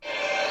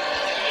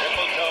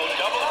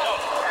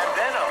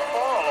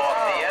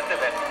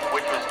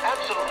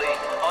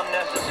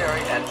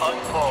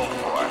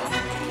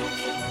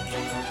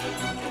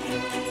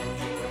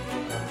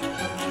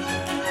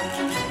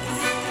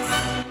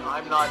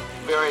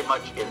very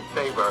much in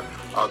favor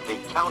of the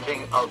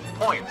counting of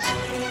points.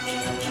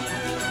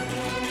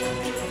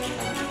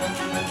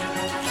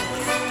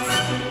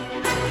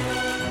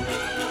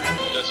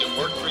 Does it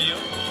work for you?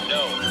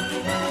 No.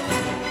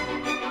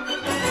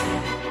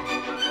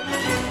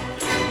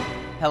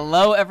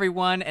 Hello,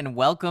 everyone, and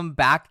welcome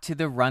back to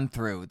The Run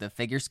Through, the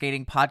figure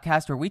skating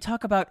podcast where we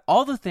talk about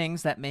all the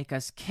things that make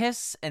us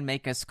kiss and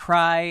make us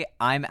cry.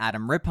 I'm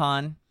Adam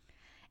Rippon.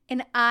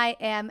 And I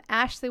am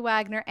Ashley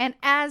Wagner. And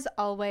as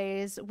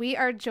always, we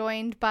are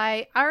joined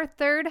by our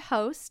third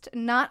host,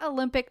 not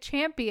Olympic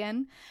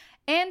champion,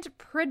 and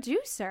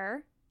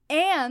producer,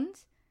 and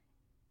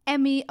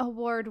Emmy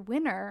Award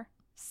winner,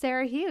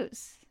 Sarah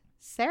Hughes.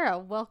 Sarah,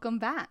 welcome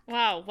back.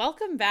 Wow,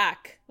 welcome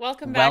back.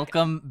 Welcome back.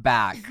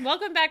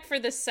 Welcome back for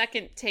the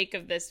second take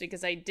of this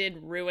because I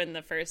did ruin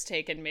the first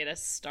take and made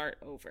us start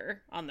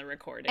over on the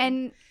recording.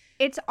 And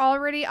it's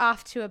already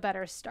off to a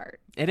better start.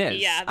 It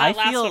is. Yeah, that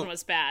last one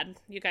was bad.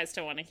 You guys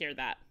don't want to hear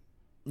that.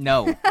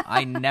 No,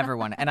 I never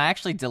want to. And I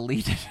actually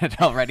deleted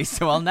it already,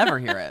 so I'll never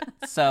hear it.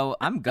 So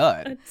I'm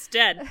good. It's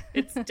dead.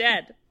 It's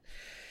dead.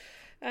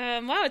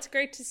 Wow, it's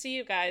great to see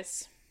you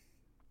guys.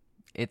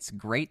 It's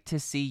great to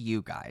see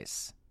you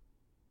guys.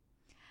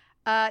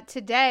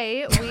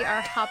 Today we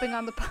are hopping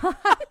on the pod.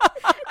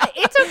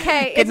 It's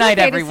okay. Good night,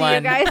 okay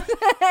everyone. To see you guys.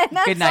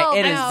 Good night.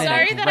 It has I'm been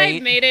sorry a that great...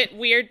 I've made it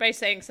weird by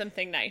saying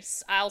something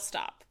nice. I'll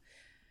stop.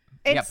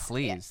 Yeah,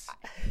 please.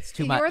 It's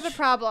too much. You're the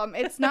problem.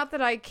 It's not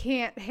that I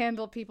can't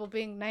handle people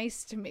being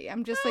nice to me.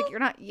 I'm just like, you're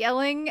not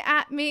yelling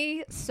at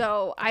me,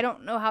 so I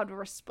don't know how to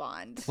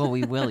respond. Well,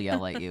 we will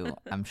yell at you,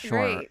 I'm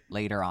sure, Great.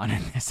 later on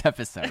in this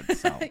episode.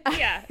 So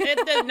Yeah,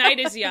 the night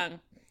is young.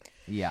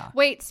 yeah.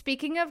 Wait,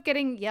 speaking of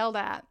getting yelled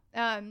at,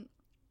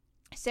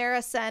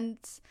 Sarah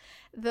sends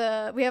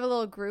we have a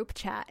little group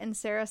chat, and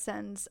Sarah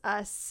sends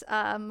us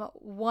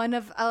one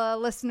of a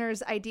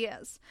listener's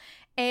ideas.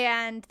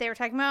 And they were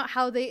talking about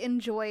how they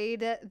enjoyed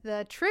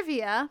the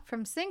trivia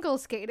from single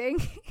skating.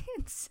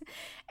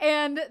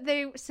 And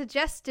they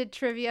suggested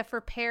trivia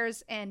for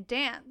pairs and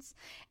dance.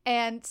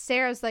 And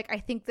Sarah's like, I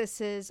think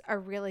this is a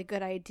really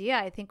good idea.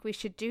 I think we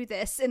should do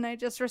this. And I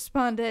just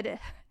responded,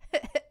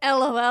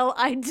 LOL,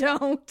 I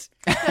don't.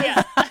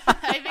 Yeah,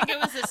 I think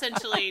it was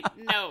essentially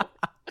no.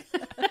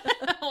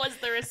 Was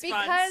the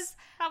response. Because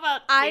how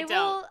about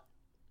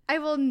I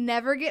will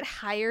never get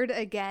hired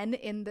again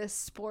in this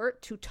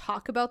sport to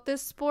talk about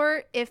this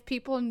sport if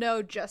people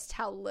know just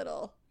how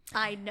little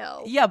I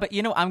know. Yeah, but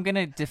I'm going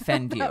to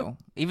defend you,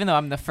 even though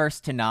I'm the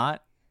first to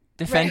not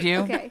defend you.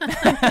 Okay.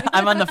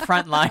 I'm on the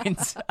front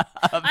lines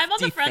of I'm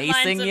on the front lines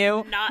defacing you.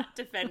 of not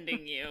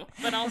defending you,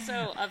 but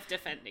also of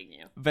defending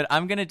you. But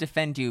I'm going to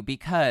defend you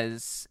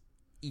because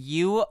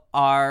you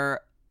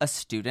are a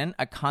student,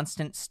 a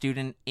constant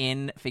student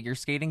in figure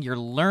skating. You're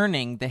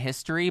learning the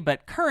history,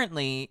 but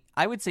currently,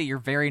 I would say you're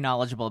very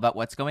knowledgeable about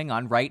what's going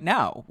on right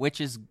now,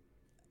 which is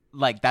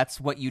like, that's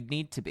what you'd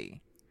need to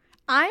be.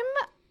 I'm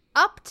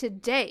up to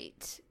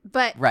date,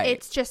 but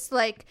it's just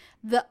like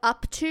the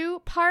up to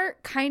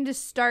part kind of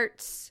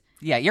starts.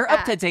 Yeah, you're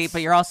up to date,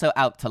 but you're also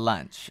out to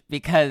lunch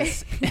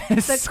because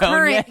the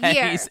Sonia current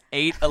year. Henny's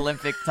 8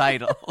 Olympic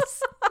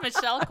titles.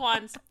 Michelle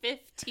Kwan's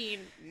 15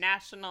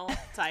 national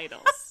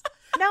titles.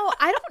 No,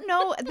 I don't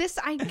know this.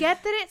 I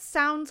get that it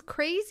sounds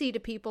crazy to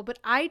people, but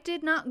I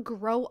did not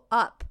grow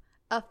up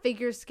a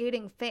figure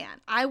skating fan.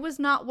 I was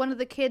not one of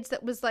the kids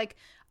that was like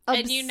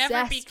obsessed and you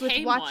never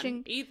became with watching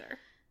one either.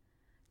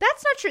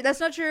 That's not true. That's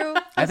not true.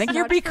 I think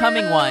you're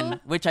becoming one,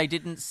 which I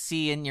didn't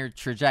see in your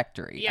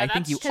trajectory. Yeah, I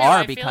think you true. are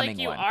I becoming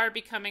feel like one. You are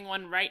becoming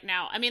one right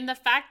now. I mean, the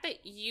fact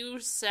that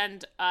you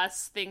send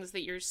us things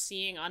that you're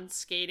seeing on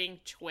skating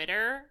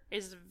Twitter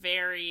is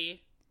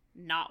very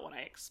not what I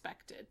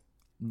expected.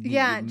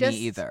 Yeah, me just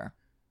either.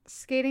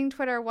 Skating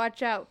Twitter,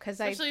 watch out, because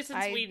especially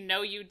since we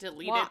know you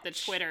deleted the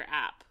Twitter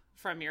app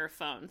from your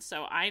phone,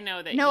 so I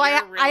know that.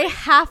 I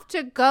have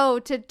to go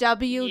to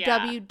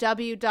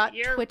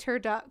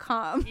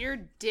www.twitter.com. You're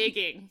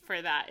digging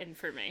for that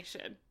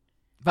information.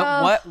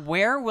 But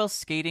where will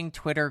skating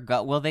Twitter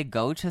go? Will they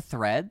go to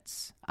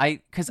Threads?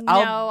 I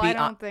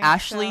don't think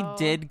Ashley so.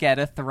 did get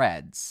a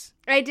Threads.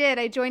 I did.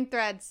 I joined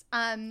Threads.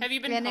 Have you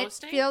been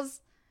posting? It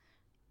feels.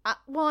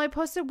 I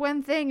posted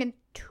one thing and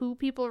 2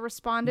 people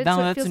responded. No,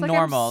 so it that's feels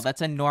normal. Like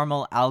that's a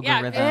normal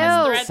algorithm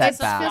Threads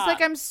setback. It feels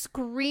like I'm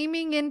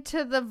screaming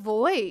into the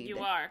void. You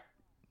are.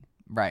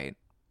 Right.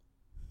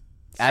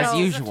 As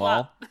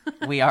usual,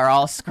 we are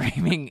all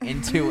screaming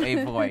into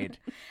a void.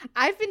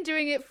 I've been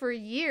doing it for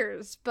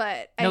years,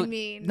 but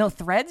No,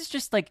 Threads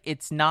just like,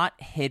 it's not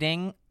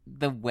hitting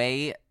the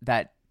way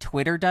that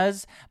Twitter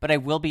does, but I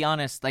will be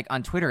honest, like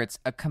on Twitter, it's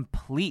a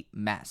complete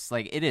mess.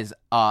 Like it is,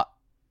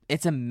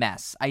 it's a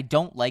mess. I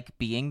don't like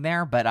being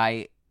there, but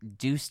I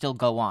do still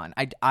go on.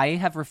 I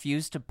have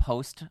refused to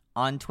post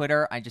on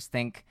Twitter. I just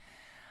think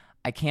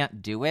I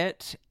can't do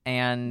it.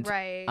 And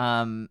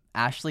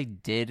Ashley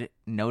did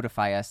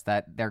notify us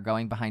that they're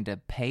going behind a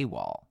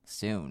paywall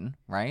soon,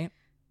 right?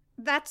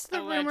 That's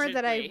the rumor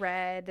that I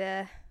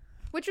read,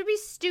 which would be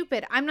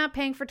stupid. I'm not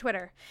paying for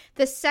Twitter.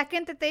 The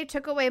second that they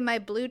took away my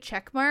blue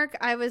check mark,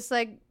 I was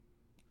like,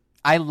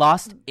 I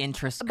lost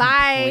interest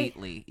Bye.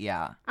 completely.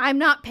 Yeah. I'm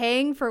not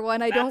paying for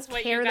one. I That's don't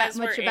what care you that guys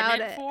much were about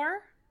in it. for?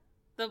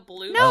 The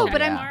blue No, check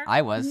but I'm- mark?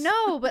 I was.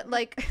 No, but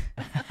like,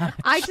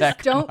 I just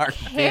Check don't mark,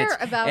 care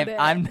bitch. about if it.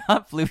 I'm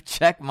not blue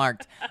check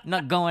marked, I'm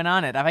not going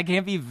on it. If I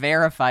can't be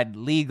verified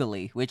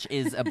legally, which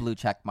is a blue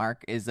check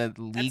mark, is a That's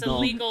a legal.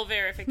 legal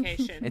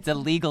verification. It's a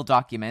legal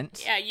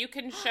document. Yeah, you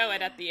can show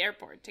it at the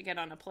airport to get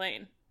on a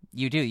plane.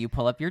 You do. You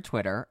pull up your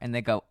Twitter, and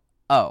they go,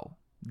 "Oh,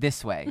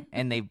 this way,"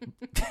 and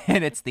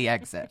and it's the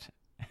exit.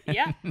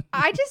 Yeah.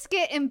 I just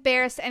get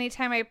embarrassed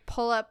anytime I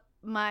pull up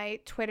my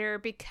Twitter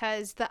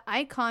because the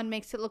icon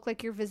makes it look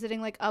like you're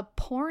visiting like a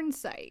porn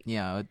site.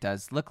 Yeah, it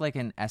does look like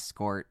an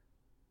escort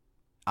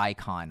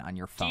icon on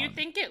your Do phone. you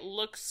think it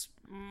looks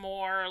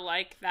more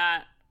like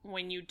that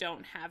when you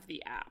don't have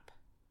the app?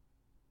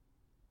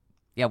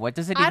 Yeah, what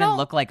does it I even don't-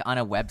 look like on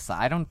a website?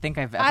 I don't think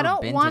I've I ever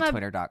don't been want to a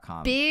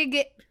twitter.com.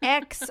 Big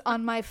X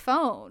on my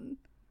phone.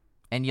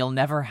 And you'll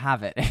never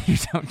have it if you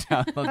don't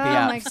download the Oh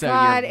app. my so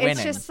god, you're winning.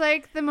 it's just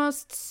like the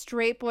most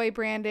straight boy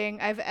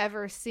branding I've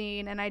ever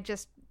seen, and I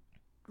just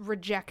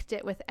reject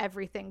it with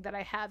everything that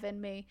I have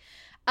in me.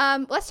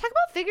 Let's talk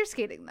about figure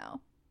skating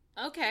though.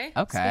 Okay.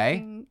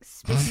 Okay.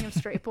 Speaking of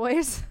straight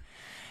boys.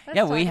 Let's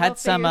Yeah, talk we had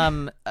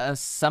about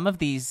some of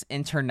these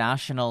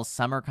international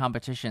summer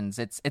competitions.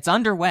 It's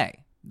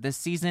underway. This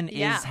season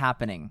Yeah. is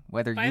happening,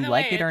 whether By you the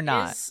like way, it or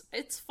not.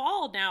 It's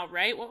fall now,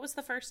 right? What was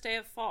the first day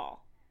of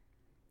fall?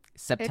 It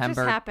just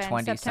September happened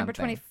 20 September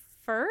something.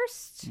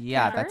 21st.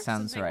 Yeah, that 21st?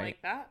 sounds Something right.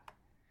 like that.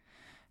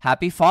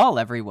 Happy fall,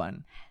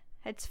 everyone.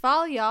 It's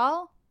fall,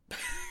 y'all.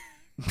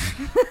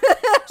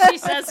 She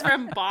says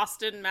from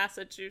Boston,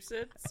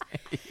 Massachusetts.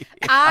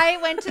 I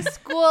went to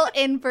school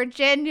in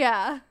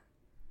Virginia.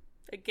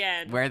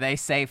 Again. Where they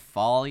say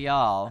fall,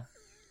 y'all.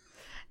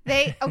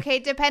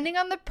 Depending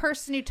on the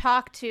person you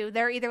talk to,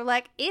 they're either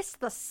like, it's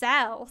the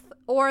South,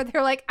 or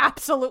they're like,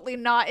 absolutely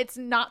not, it's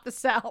not the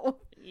South.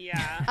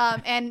 Yeah.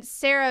 And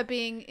Sarah,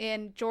 being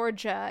in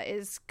Georgia,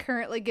 is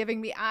currently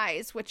giving me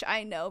eyes, which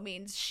I know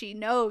means she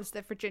knows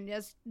that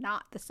Virginia's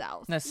not the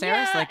South. No,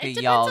 Sarah's Yeah, like it a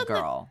depends y'all on the-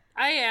 girl.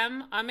 I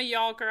am. I'm a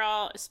y'all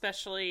girl,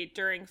 especially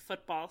during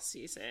football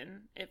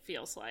season, it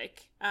feels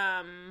like.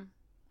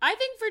 I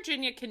think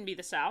Virginia can be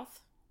the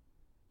South,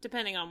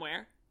 depending on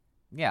where.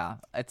 Yeah,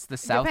 it's the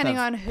south Depending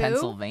of on who?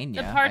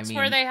 Pennsylvania. The parts I mean,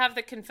 where they have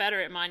the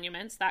Confederate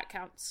monuments, that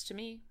counts to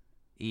me.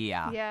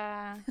 Yeah.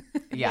 Yeah.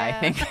 Yeah, I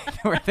think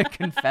where the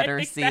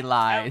Confederacy that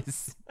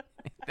lies.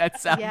 That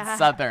sounds Yeah.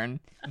 southern.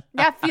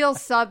 That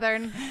feels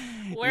Southern.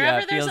 Wherever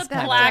it there's feels a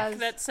kinda- plaque does.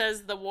 that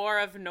says the War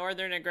of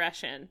Northern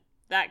Aggression,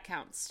 that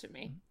counts to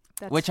me.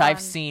 That's Which fun.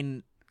 I've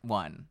seen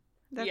one.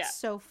 That's Yeah.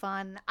 so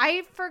fun.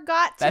 I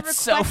forgot to That's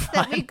so request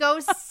that we fun. go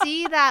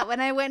see that when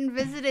I went and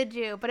visited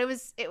you, but it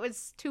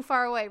was too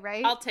far away,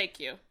 right? I'll take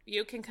you.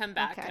 You can come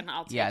back Okay. and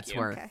I'll take Yeah, it's you.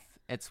 worth Okay.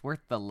 it's worth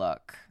the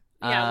look.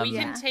 Yeah, we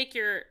Yeah. can take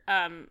your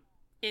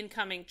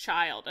incoming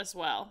child as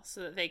well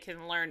so that they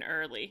can learn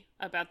early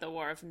about the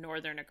War of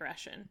Northern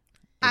Aggression.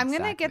 I'm going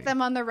to Exactly. get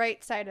them on the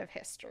right side of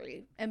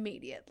history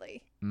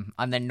immediately.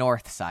 On the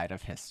north side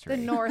of history.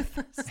 The north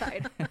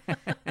side. Why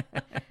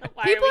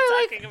People are we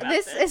are talking like, about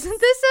this this? isn't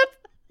this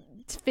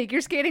a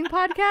figure skating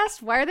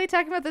podcast? Why are they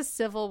talking about the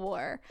Civil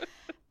War?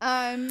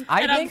 I And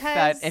think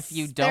that because if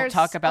you don't there's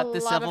talk about a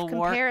the lot of Civil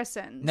War,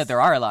 comparisons. no,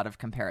 there are a lot of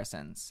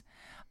comparisons.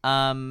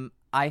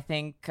 I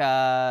think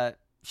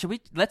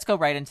let's go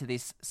right into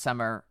these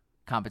summer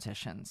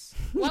competitions.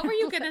 What were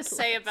you going to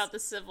say about the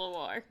Civil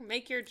War?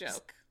 Make your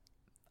joke.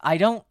 I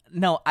don't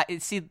know. I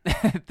see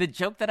the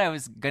joke that I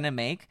was gonna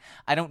make.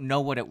 I don't know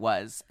what it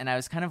was, and I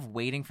was kind of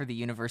waiting for the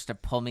universe to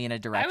pull me in a I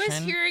direction. was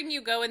hearing you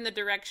go in the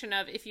direction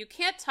of, if you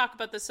can't talk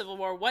about the Civil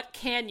War, what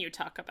can you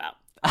talk about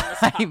on this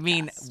I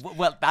mean, podcast?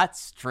 well,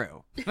 that's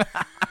true.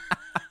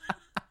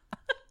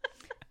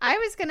 I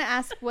was going to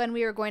ask when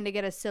we were going to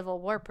get a Civil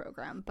War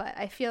program, but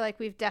I feel like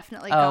we've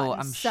definitely Oh, gotten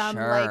I'm some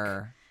like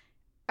sure.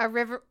 a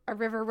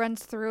river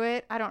runs through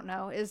it. I don't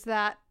know. Is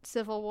that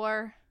Civil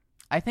War?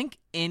 I think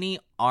any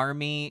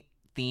army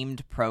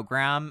themed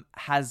program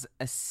has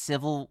a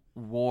Civil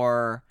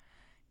War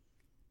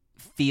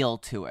feel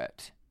to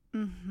it.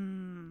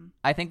 Mm-hmm.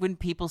 I think when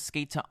people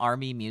skate to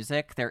army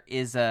music, there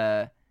is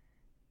I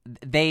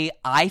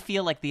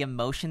feel like the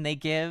emotion they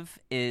give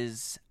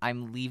is,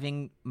 I'm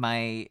leaving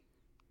my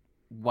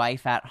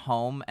wife at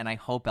home and I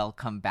hope I'll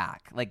come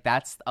back. Like,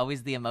 that's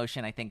always the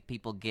emotion I think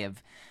people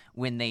give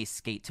when they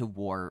skate to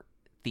war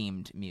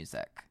themed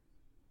music.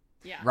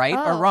 Yeah. Right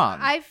or wrong?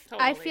 I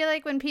Totally. feel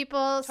like when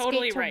people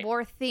Totally skate to right.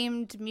 war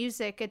themed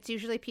music, it's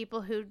usually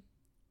people who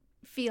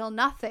feel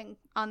nothing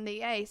on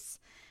the ice.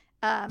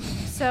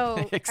 So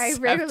I Except,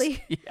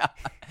 rarely. yeah,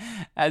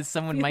 as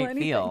someone feel might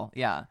anything. feel.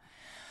 Yeah.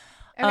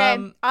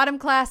 Okay, Autumn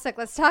Classic.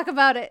 Let's talk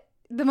about it.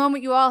 The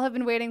moment you all have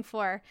been waiting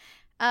for.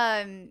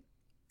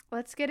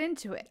 Let's get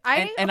into it.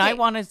 And I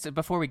wanted to,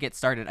 before we get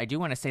started, I do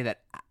want to say that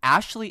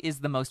Ashley is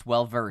the most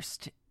well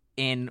versed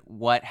in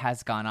what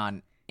has gone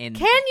on in.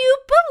 Can you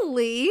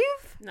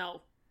believe?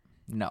 No.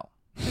 No.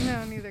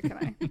 No, neither can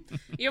I.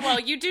 Yeah, well,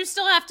 you do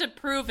still have to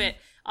prove it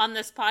on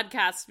this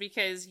podcast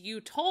because you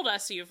told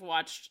us you've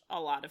watched a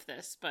lot of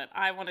this, but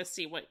I want to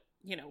see what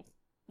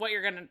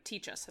you're going to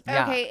teach us about.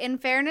 Yeah. Okay, in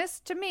fairness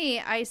to me,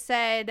 I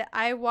said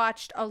I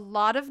watched a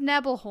lot of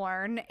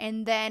Nebelhorn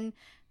and then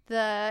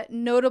the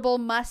notable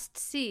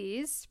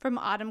must-sees from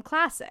Autumn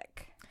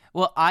Classic.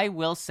 Well, I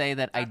will say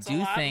that That's I do a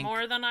lot think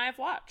more than I've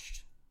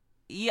watched.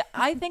 Yeah,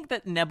 I think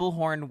that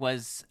Nebelhorn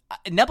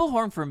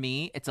for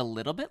me, it's a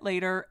little bit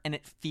later and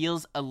it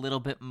feels a little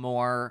bit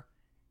more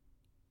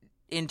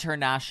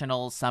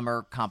international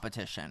summer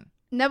competition.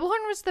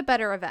 Nebelhorn was the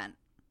better event.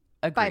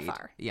 Agreed. By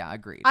far. Yeah,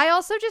 agreed. I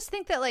also just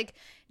think that like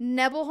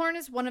Nebelhorn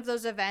is one of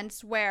those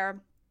events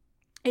where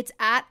it's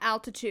at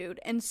altitude,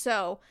 and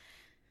so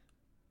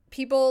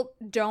people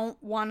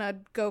don't want to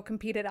go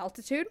compete at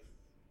altitude.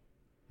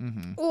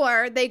 Mm-hmm.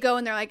 Or they go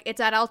and they're like, it's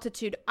at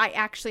altitude, I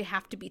actually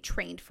have to be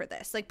trained for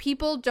this. Like,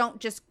 people don't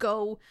just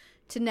go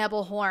to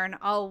Nebelhorn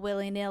all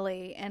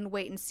willy-nilly and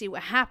wait and see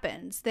what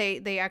happens.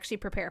 They actually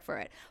prepare for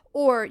it.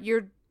 Or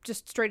you're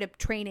just straight up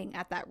training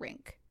at that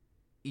rink.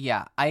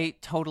 Yeah, I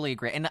totally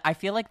agree. And I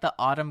feel like the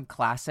Autumn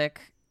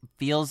Classic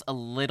feels a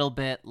little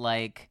bit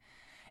like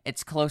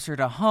it's closer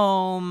to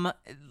home.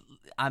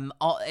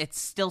 It's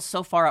still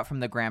so far out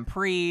from the Grand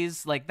Prix.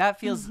 Like that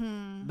feels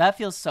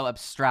so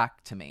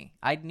abstract to me.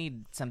 I'd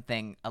need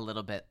something a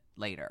little bit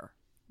later.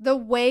 The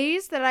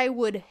ways that I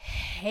would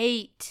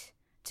hate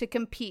to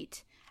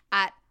compete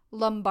at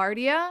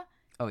Lombardia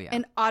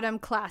and Autumn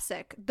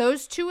Classic.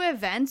 Those two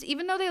events,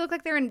 even though they look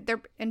like they're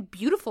in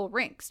beautiful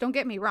rinks, don't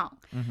get me wrong.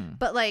 Mm-hmm.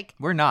 But like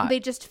we're not. They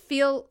just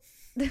feel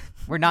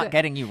We're not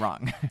getting you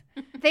wrong.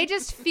 They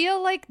just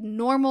feel like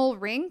normal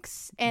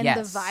rinks, and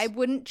Yes. the vibe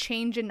wouldn't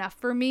change enough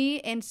for me,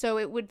 and so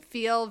it would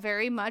feel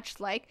very much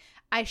like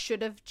I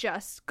should have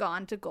just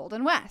gone to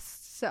Golden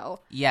West.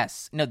 So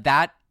Yes. No,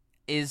 that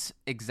is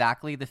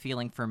exactly the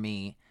feeling for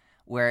me,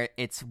 where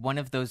it's one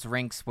of those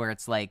rinks where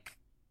it's like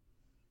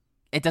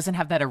it doesn't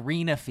have that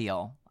arena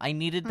feel. I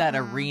needed that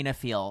arena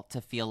feel to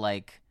feel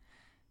like,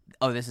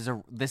 oh, this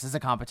is a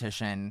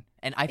competition.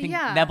 And I think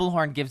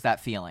Nebelhorn gives that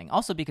feeling.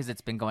 Also because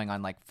it's been going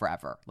on like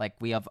forever. Like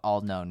we have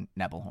all known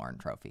Nebelhorn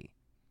Trophy.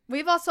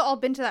 we've also all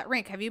been to that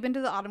rink. Have you been to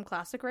the Autumn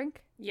Classic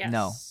rink? Yes.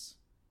 No.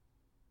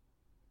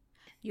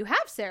 You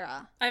have,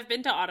 Sarah. I've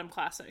been to Autumn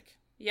Classic.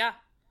 Yeah.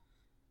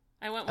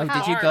 I went Oh, with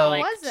did you Bard, go-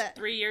 like Was it?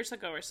 3 years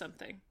ago or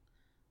something.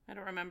 I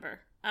don't remember.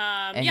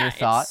 And yeah, your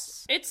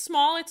thoughts? It's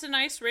small. It's a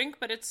nice rink,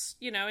 but it's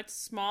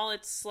small.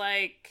 It's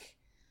like,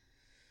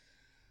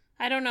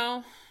 I don't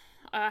know,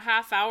 a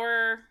half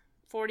hour,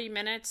 40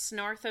 minutes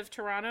north of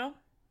Toronto.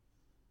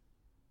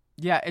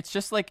 Yeah, it's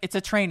just like it's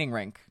a training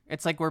rink.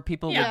 It's like where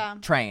people Yeah.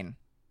 would train.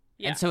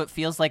 Yeah. And so it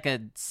feels like a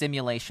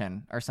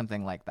simulation or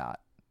something like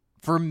that.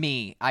 For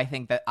me, I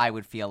think that I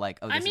would feel like,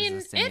 oh, this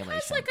is a simulation. It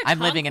has like a I'm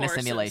living in a concourse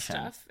and simulation.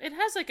 stuff. It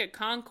has like a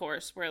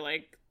concourse where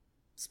like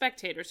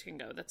spectators can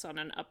go. That's on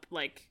an up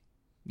like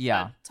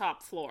Yeah.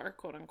 top floor,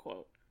 quote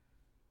unquote.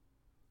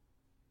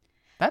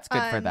 That's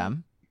good for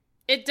them.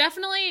 It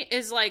definitely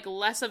is like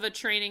less of a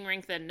training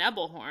rink than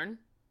Nebelhorn,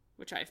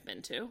 which I've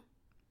been to.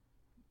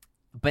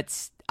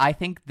 But I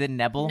think the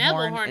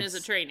Nebelhorn Is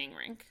a training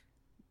rink.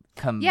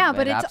 Yeah,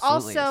 but it it's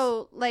absolutely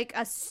also like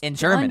a in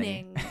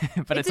Germany.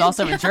 stunning- But it's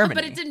also in Germany.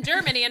 But it's in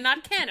Germany and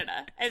not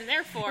Canada, and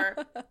therefore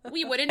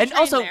we wouldn't And train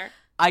also, there.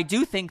 I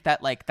do think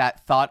that like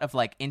that thought of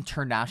like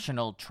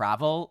international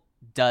travel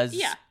does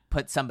Yeah.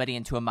 put somebody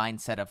into a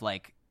mindset of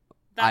like,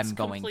 That's I'm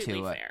going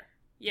completely to fair.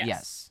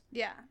 Yes.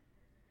 Yeah.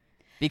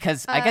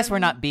 Because I guess we're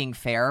not being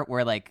fair,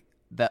 where like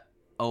the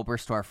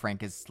Oberstdorf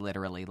rink is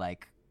literally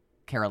like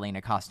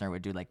Carolina Costner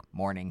would do like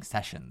morning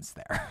sessions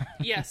there.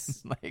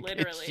 Yes, Like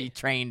literally. she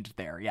trained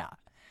there, yeah.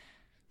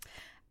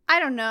 I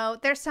don't know.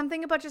 There's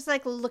something about just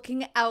like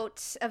looking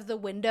out of the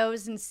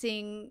windows and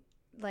seeing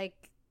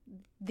like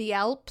the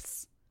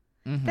Alps.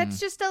 Mhm. That's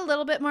just a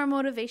little bit more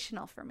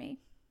motivational for me.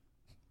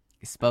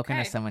 Spoken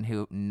Okay. as someone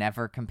who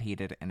never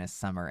competed in a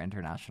summer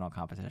international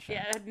competition.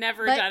 Yeah, had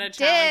never But done a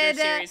Challenger did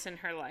series in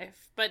her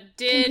life, but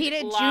did compete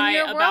at lie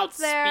Junior about Worlds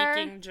there.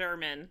 speaking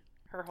German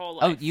her whole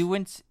Oh, life. you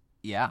went,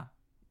 yeah.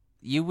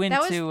 You went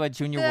That was to a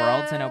Junior the-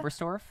 Worlds in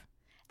Oberstdorf?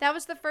 That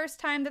was the first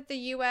time that the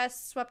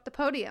U.S. swept the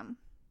podium.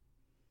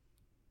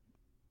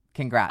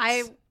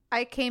 Congrats.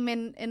 I came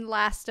in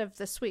last of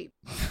the sweep.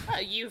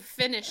 You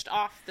finished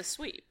off the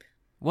sweep.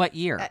 What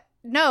year?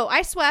 No,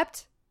 I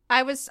swept.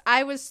 I was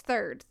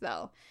third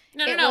though.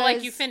 No, It like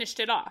was- you finished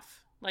it off.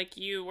 Like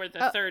you were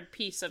the third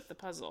piece of the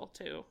puzzle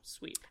to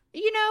sweep.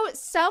 You know,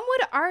 some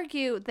would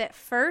argue that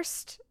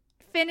first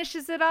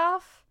finishes it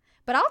off,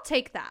 but I'll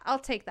take that.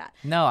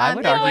 No, I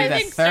would no, argue I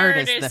that think third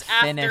is the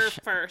after finish.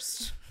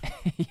 first.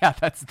 Yeah,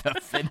 that's the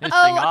finishing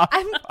Oh, off.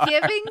 I'm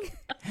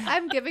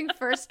giving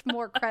first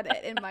more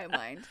credit in my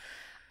mind.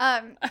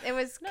 It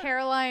was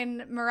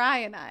Caroline,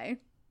 Mariah, and I.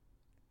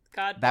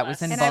 God That bless.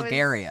 was in And I was-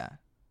 Bulgaria.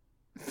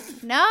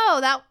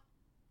 No.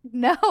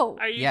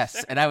 Are you Yes,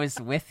 sure? and I was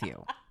with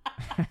you.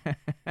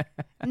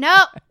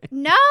 No.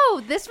 No,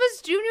 this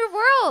was Junior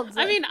Worlds.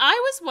 I mean, I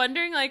was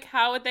wondering, like,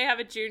 how would they have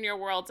a Junior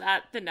Worlds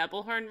at the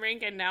Nebelhorn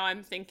rink, and now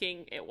I'm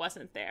thinking it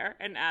wasn't there,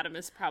 and Adam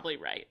is probably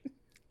right.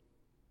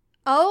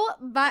 Oh,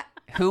 but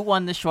Who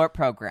won the short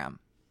program?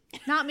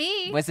 not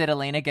me. Was it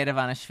Elena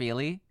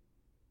Gedivanishvili?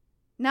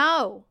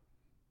 No.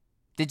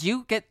 Did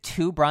you get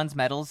 2 bronze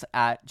medals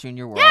at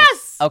Junior Worlds?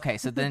 Yes! Okay,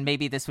 so then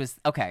maybe this was...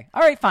 Okay,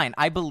 all right, fine.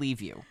 I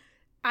believe you.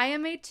 I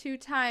am a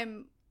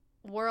 2-time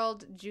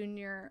World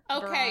Junior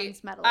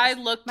bronze medalist. I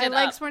looked My it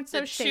legs up. weren't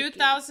so the shaky.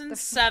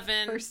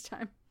 2007 The first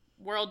time.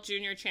 World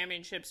Junior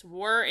Championships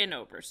were in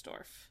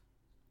Oberstdorf.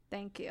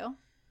 Thank you.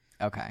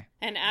 Okay.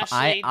 And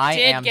Ashley I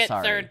did am get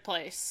sorry. 3rd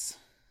place.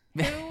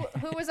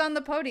 Who was on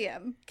the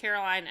podium?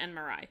 Caroline and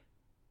Mariah.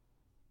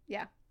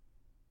 Yeah.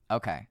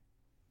 Okay.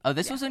 Oh,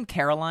 this was when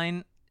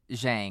Caroline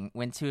Zhang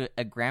went to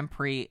a Grand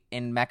Prix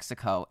in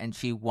Mexico, and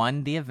she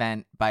won the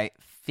event by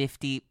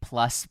 50+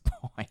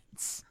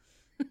 points.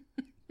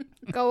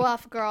 Go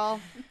off, girl.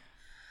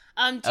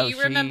 Do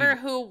you remember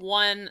who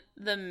won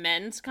the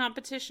men's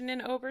competition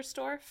in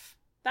Oberstdorf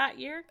that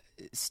year?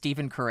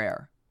 Stephen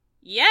Carrere.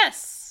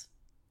 Yes.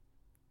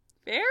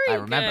 Very I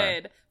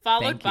remember. good.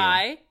 Followed Thank you.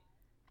 by...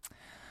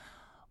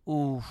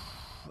 Ooh.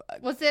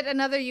 Was it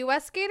another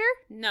U.S. skater?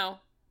 No.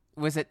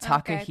 Was it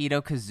Okay.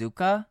 Takahito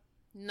Kazuka?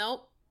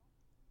 Nope.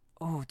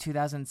 Ooh,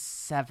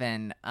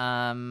 2007.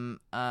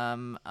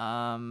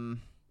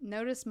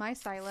 Notice my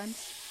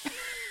silence.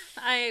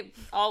 I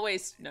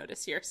always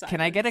notice your silence. Can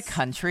I get a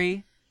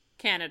country?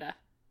 Canada.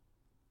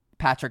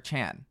 Patrick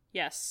Chan.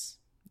 Yes.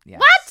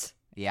 Yes. What?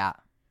 Yeah.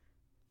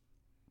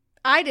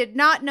 I did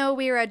not know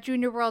we were at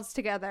Junior Worlds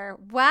together.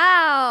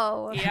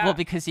 Wow. Yeah. Well,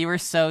 because you were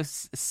so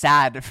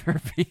sad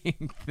for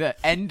being the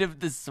end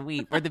of the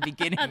sweep or the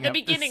beginning At the of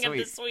beginning the of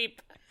sweep. the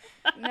sweep.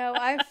 No,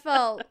 I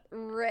felt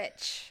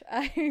rich.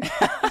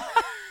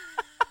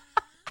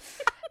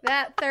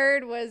 That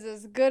 3rd was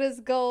as good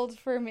as gold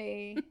for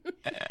me.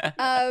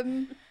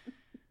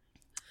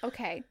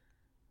 Okay,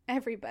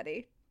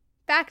 everybody,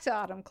 back to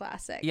Autumn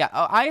Classic. Yeah,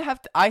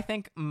 I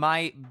think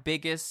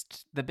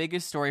the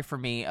biggest story for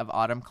me of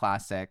Autumn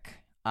Classic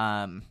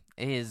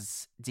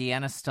is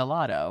Deanna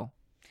Stellato.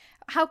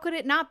 How could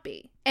it not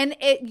be? And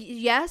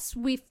yes,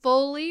 we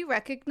fully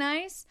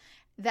recognize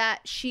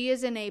that she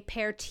is in a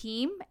pair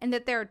team and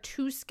that there are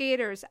 2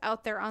 skaters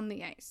out there on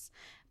the ice.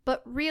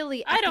 But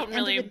really, at I don't the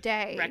end really of the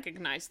day,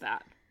 recognize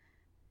that.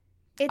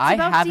 it's I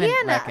about haven't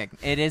Deanna.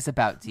 It is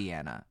about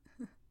Deanna.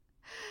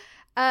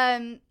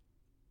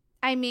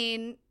 I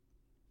mean,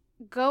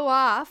 go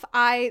off.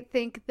 I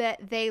think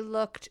that they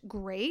looked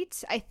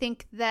great. I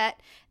think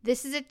that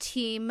this is a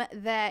team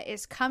that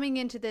is coming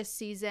into this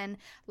season.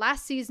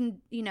 Last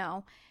season,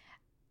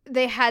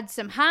 they had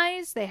some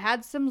highs, they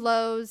had some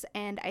lows,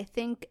 and I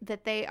think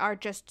that they are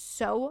just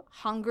so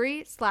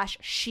hungry,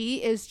 /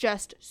 she is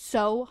just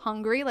so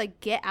hungry,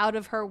 like, get out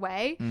of her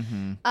way.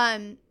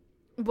 Mm-hmm.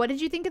 What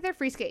did you think of their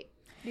free skate?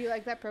 Do you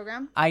like that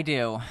program? I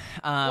do.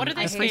 What are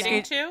they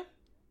skating to?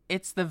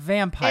 It's the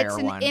vampire It's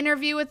an one.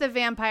 interview with a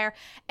vampire.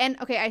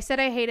 And okay, I said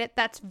I hate it.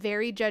 That's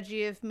very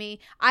judgy of me.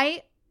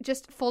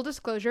 Just full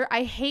disclosure,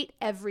 I hate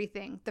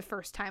everything the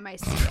first time I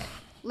see it.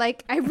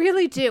 Like, I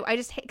really do. I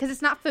just hate, because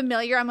it's not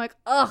familiar. I'm like,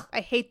 ugh, I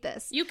hate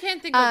this. You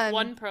can't think of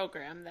one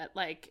program that,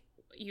 like,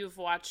 you've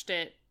watched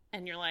it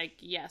and you're like,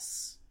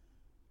 yes,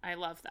 I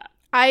love that.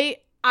 I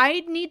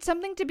need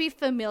something to be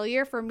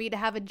familiar for me to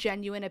have a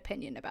genuine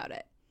opinion about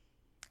it.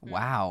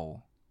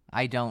 Wow.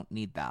 I don't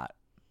need that.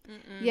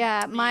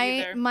 Yeah, Me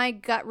either. my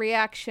gut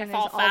reaction is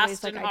fall always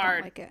fast like, and I hard.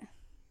 don't like it.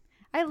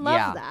 I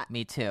love that.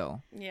 Me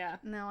too. Yeah.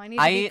 No, I need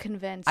to be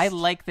convinced. I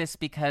like this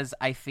because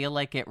I feel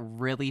like it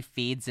really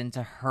feeds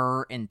into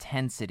her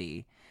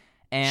intensity.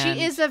 And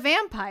she is a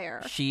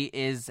vampire. She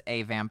is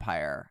a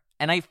vampire.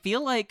 And I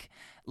feel like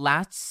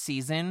last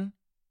season,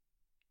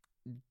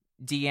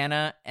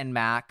 Deanna and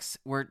Max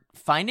were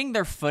finding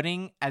their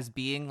footing as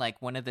being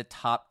like one of the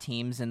top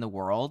teams in the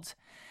world.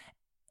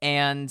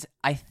 And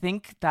I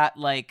think that,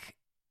 like,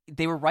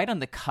 they were right on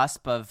the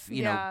cusp of,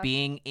 you know,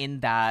 being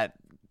in that,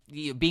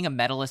 being a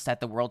medalist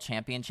at the World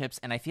Championships.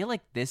 And I feel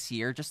like this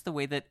year, just the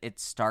way that it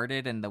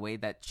started and the way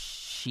that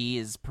she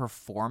is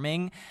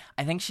performing,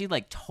 I think she,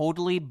 like,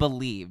 totally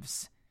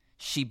believes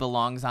she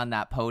belongs on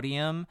that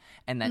podium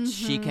and that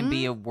she can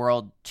be a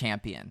world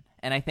champion.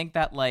 And I think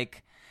that,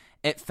 like,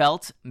 it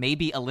felt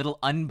maybe a little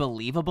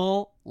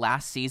unbelievable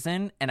last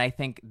season. And I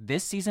think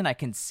this season I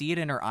can see it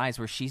in her eyes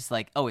where she's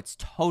like, oh, it's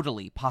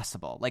totally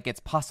possible. Like, it's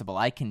possible.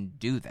 I can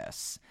do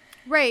this.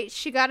 Right.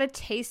 She got a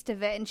taste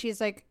of it. And she's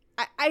like,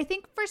 I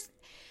think for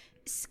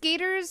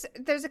skaters,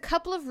 there's a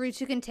couple of routes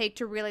you can take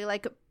to really,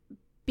 like,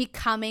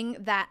 becoming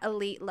that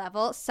elite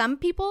level. Some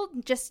people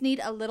just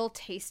need a little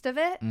taste of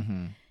it.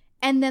 Mm-hmm.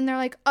 And then they're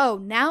like, oh,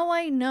 now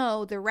I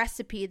know the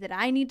recipe that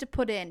I need to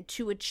put in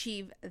to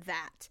achieve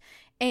that.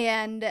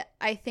 And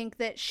I think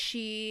that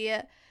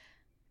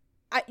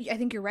I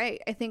think you're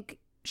right. I think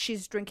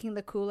she's drinking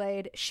the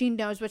Kool-Aid. She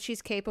knows what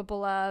she's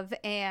capable of,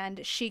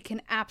 and she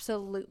can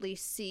absolutely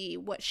see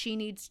what she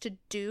needs to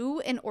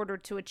do in order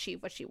to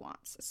achieve what she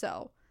wants.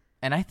 So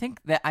And I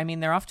think that, I mean,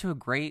 they're off to a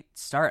great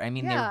start. I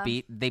mean, Yeah.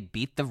 they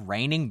beat the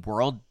reigning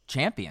world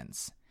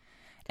champions.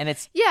 And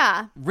it's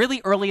Yeah.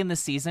 really early in the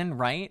season,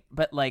 right?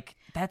 But, like,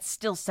 that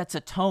still sets a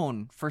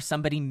tone for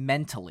somebody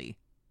mentally.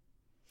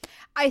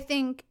 I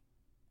think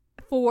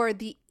for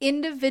the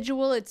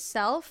individual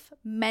itself,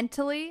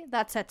 mentally,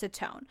 that sets a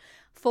tone.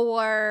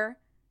 For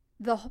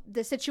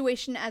the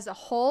situation as a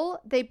whole,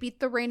 they beat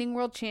the reigning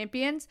world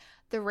champions.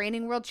 The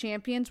reigning world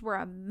champions were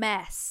a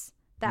mess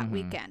that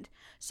weekend.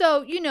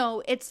 So, you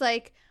know, it's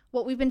like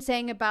what we've been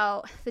saying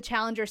about the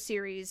Challenger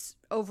Series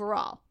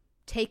overall.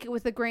 Take it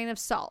with a grain of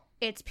salt.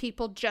 It's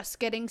people just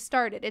getting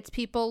started. It's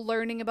people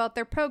learning about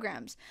their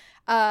programs.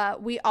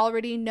 We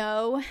already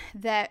know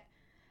that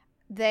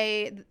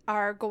they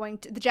are going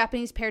to, the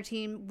Japanese pair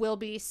team will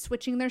be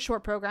switching their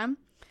short program.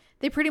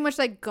 They pretty much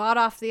like got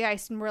off the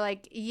ice and were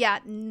like, yeah,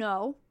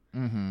 no.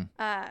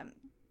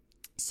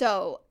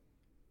 So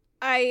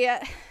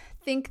I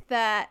think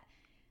that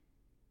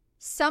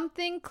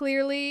something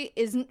clearly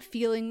isn't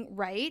feeling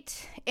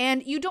right.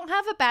 And you don't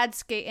have a bad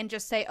skate and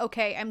just say,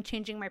 okay, I'm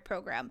changing my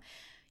program.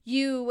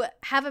 You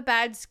have a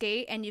bad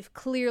skate and you've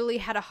clearly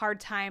had a hard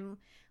time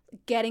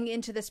getting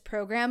into this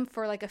program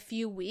for like a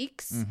few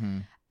weeks.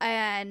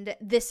 And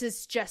this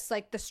is just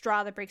like the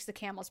straw that breaks the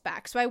camel's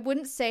back. So I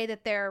wouldn't say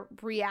that they're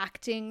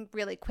reacting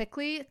really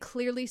quickly.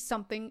 Clearly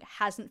something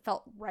hasn't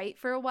felt right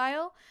for a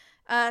while.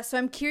 So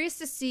I'm curious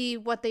to see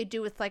what they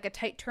do with like a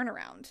tight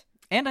turnaround.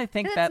 And I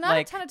think It's that, not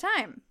like, a ton of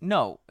time.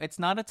 No, it's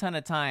not a ton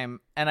of time.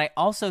 And I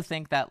also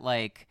think that,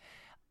 like,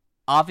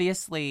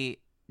 obviously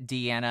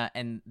Deanna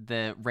and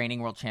the reigning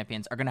world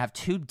champions are going to have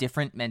two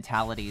different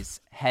mentalities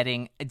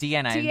heading.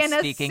 Deanna, I'm Deanna's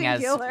speaking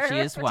singular. as she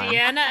is one.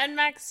 Deanna and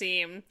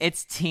Maxime.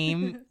 It's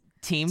Team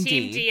Team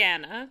D.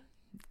 Deanna.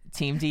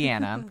 Team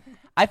Deanna.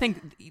 I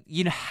think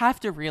you have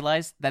to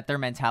realize that their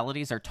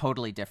mentalities are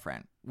totally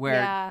different. Where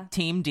Yeah.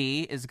 Team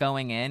D is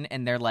going in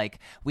and they're like,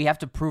 we have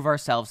to prove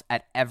ourselves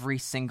at every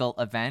single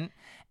event.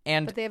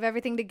 And But they have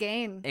everything to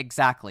gain.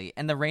 exactly.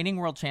 And the reigning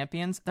world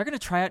champions, they're going to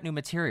try out new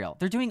material.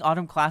 They're doing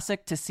Autumn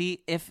Classic to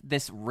see if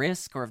this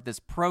risk or if this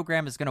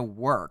program is going to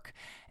work.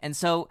 And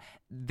so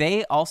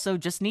they also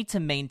just need to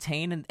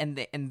maintain,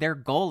 and their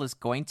goal is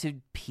going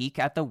to peak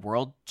at the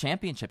world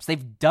championships.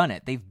 They've done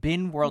it. They've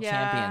been world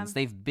champions.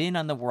 They've been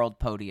on the world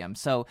podium.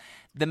 So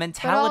the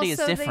mentality is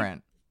also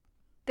different.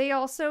 They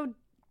also,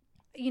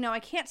 you know, I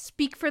can't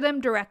speak for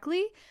them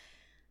directly,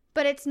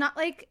 but it's not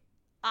like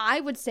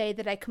I would say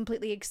that I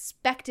completely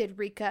expected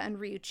Rika and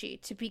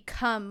Ryuichi to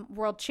become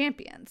world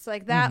champions.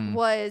 Like that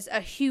was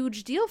a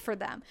huge deal for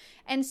them.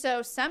 And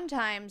so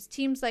sometimes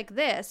teams like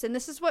this, and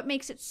this is what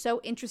makes it so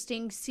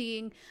interesting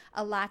seeing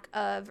a lack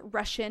of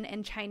Russian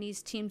and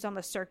Chinese teams on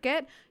the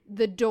circuit.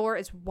 The door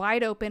is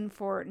wide open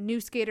for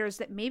new skaters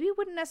that maybe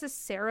wouldn't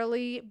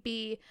necessarily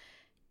be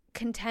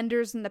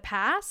contenders in the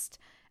past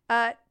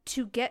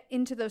to get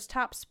into those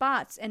top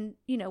spots. And,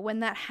 you know, when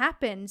that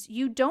happens,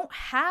 you don't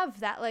have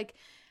that like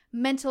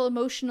mental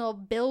emotional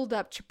build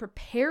up to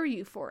prepare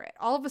you for it.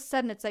 All of a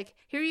sudden it's like,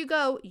 here you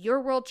go,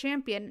 you're world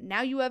champion.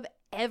 Now you have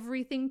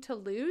everything to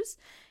lose.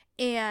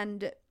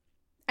 And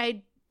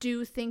I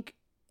do think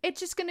it's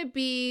just going to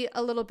be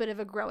a little bit of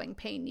a growing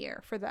pain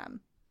year for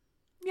them.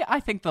 Yeah, I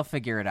think they'll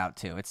figure it out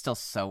too. It's still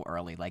so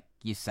early, like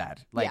you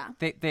said. Like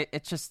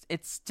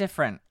it's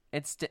different.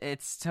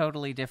 It's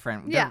totally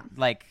different. Yeah. They're,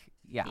 like,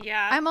 yeah.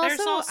 Yeah. I'm there's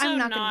also I'm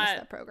not going to not miss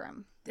that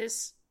program.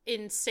 this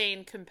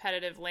insane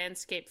competitive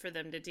landscape for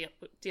them to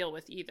deal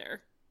with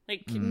either.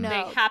 Like No.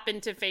 they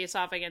happen to face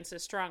off against a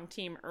strong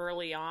team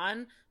early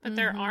on, but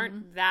there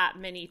aren't that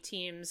many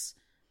teams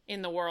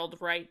in the world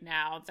right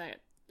now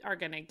that are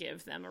going to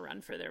give them a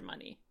run for their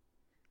money.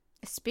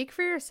 Speak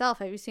for yourself.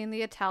 Have you seen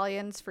the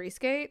Italians free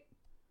skate?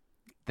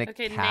 The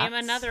Okay, name Cats.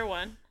 another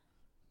one.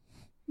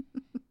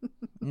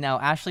 No,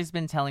 Ashley's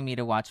been telling me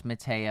to watch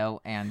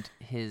Matteo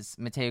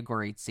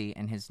Gorizzi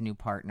and his new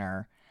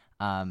partner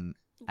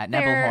at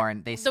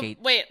Nebelhorn. They skate.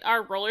 Wait,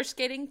 our roller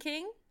skating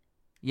king?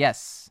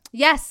 Yes.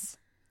 Yes.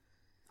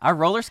 Our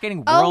roller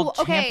skating world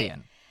okay.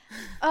 champion.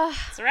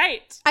 That's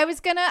right. I was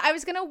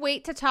gonna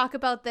wait to talk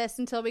about this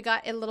until we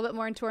got a little bit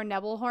more into our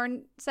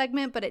Nebelhorn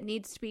segment, but it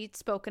needs to be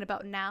spoken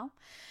about now.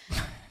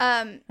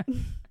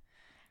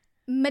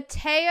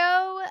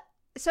 Matteo.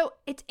 So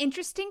it's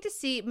interesting to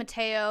see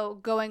Matteo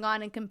going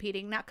on and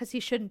competing, not because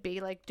he shouldn't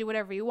be, like, do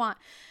whatever you want,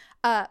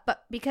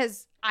 but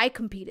because I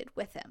competed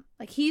with him.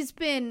 Like, he's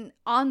been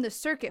on the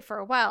circuit for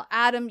a while.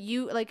 Adam,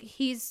 he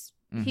was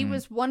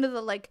one of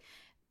the, like,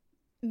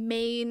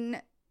 main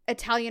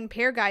Italian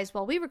pair guys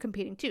while we were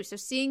competing too. So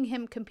seeing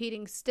him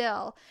competing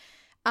still,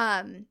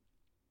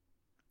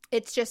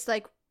 it's just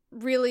like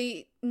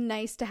really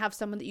nice to have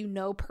someone that you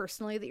know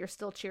personally that you're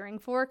still cheering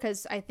for,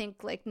 because I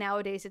think like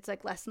nowadays it's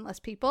like less and less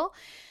people.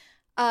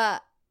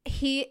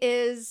 He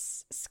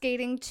is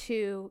skating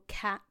to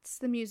Cats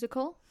the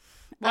musical.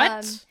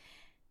 What?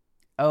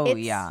 Oh, it's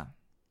yeah.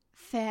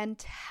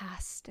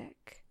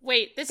 Fantastic.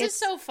 Wait, this is It's-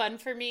 so fun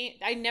for me.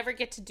 I never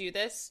get to do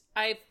this.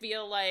 I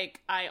feel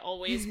like I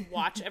always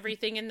watch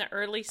everything in the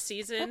early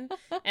season,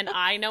 and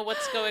I know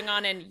what's going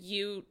on, and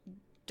you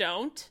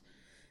don't.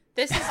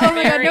 This is Oh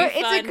my God, very no, it's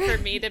a fun good-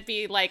 for me to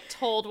be like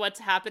told what's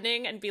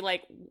happening and be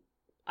like,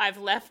 I've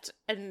left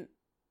and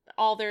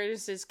all there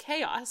is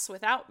chaos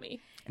without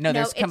me. No,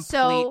 there's it's complete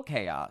so-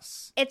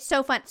 chaos. It's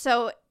so fun.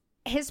 So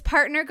his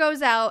partner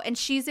goes out and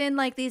she's in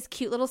like these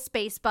cute little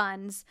space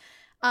buns.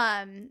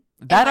 That and,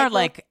 are little-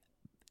 like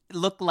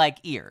look like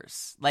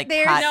ears, like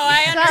They're cat No, I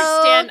ears.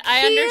 understand. I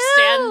cute.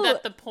 understand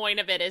that the point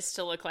of it is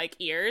to look like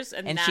ears,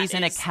 and that she's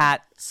in a is-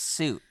 cat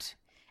suit.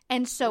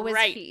 And so is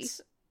right. he.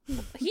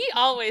 He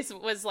always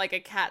was like a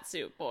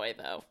catsuit boy,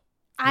 though.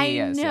 I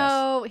Yes, yes.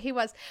 know he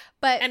was.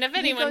 But And if he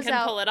anyone goes can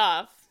out- pull it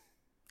off,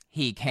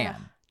 He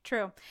can.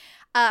 True.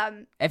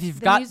 If you've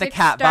The got the music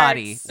cat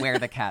body, starts. wear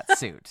the cat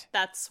suit.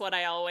 that's what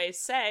I always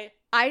say.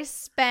 I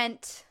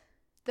spent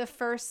the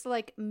first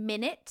like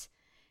minute,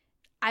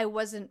 I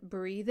wasn't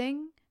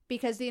breathing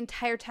because the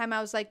entire time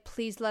I was like,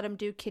 please let him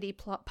do kitty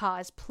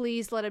paws.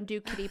 Please let him do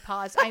kitty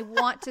paws. I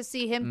want to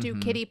see him do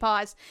kitty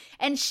paws.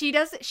 And she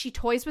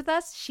toys with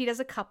us. She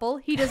does a couple.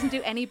 He doesn't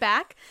do any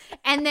back.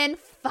 And then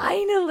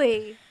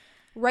finally,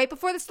 right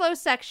before the slow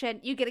section,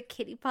 you get a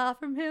kitty paw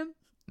from him.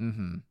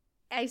 Mm-hmm.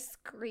 I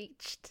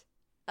screeched.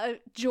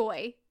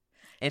 Joy.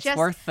 It's Just-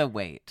 worth the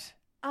wait.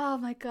 Oh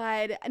my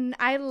God. And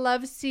I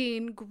love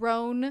seeing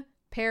grown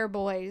pair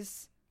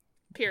boys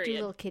do Period.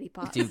 little kitty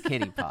paws. Do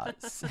kitty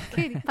paws.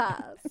 Kitty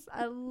paws.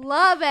 I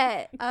love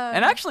it.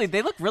 And actually,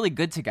 they look really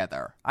good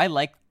together. I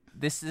like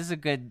this is a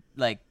good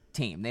like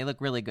team. They look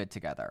really good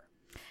together.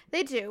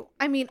 They do.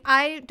 I mean,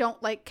 I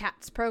don't like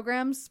cats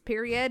programs,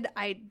 period.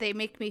 They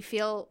make me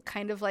feel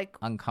kind of like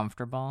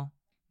Uncomfortable.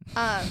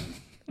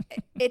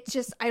 it's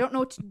just I don't know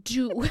what to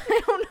do.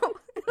 I don't know.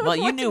 Well,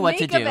 you knew what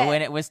to make of do it.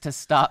 when it was to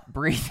stop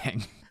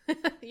breathing.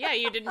 Yeah,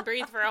 you didn't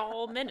breathe for a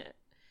whole minute.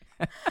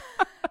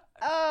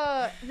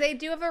 They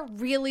do have a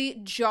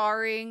really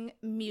jarring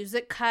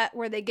music cut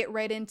where they get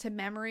right into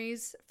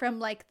memories from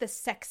like the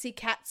sexy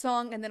cat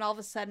song, and then all of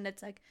a sudden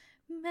it's like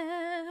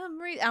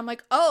memories. I'm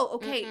like, oh,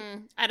 okay.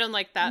 I don't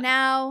like that.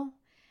 Now,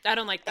 I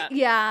don't like that.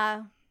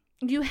 yeah,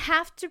 you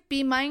have to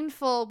be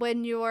mindful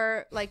when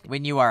you're like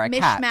When you are a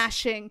cat.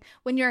 mishmashing.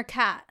 When you're a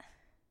cat,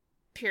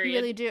 Period. you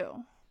really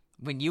do.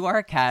 When you are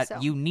a cat, So.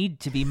 you need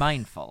to be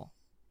mindful.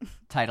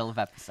 Title of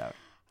episode.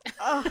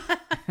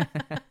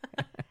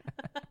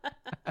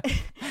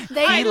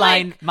 They I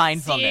Feline like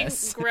mindfulness.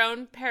 seeing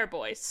grown pair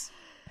boys.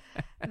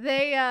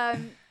 They, I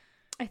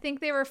think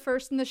they were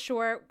first in the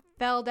short,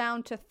 fell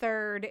down to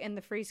third in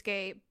the free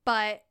skate,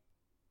 but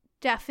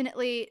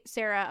definitely,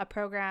 Sarah, a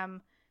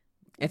program.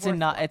 It's worth a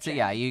not. It's a watching.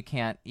 yeah. You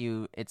can't.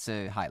 You. It's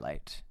a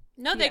highlight.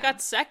 No, they Yeah.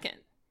 got second.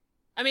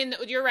 I mean,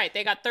 you're right.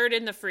 They got third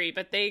in the free,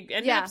 but they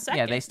ended Yeah. up second.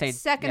 Yeah, they stayed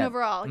Second yeah.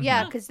 overall. Mhm.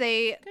 Yeah, because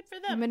they, Good for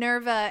them.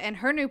 Minerva and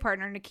her new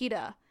partner,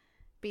 Nikita,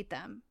 beat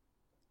them.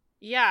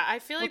 Yeah, I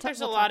feel We'll like ta- there's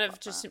we'll a lot talk of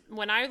about just that.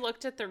 when I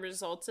looked at the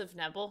results of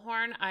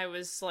Nebelhorn, I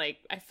was like,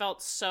 I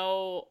felt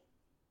so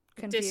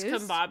Confused.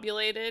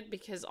 discombobulated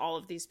because all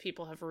of these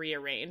people have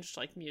rearranged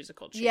like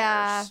musical chairs.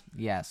 Yeah.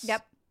 Yes.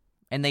 Yep.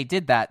 And they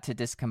did that to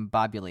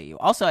discombobulate you.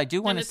 Also, I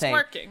do want And to it's say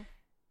working.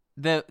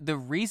 the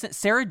reason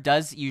Sarah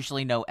does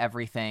usually know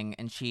everything,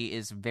 and she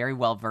is very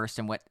well versed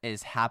in what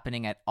is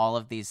happening at all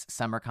of these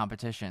summer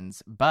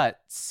competitions. But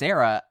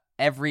Sarah's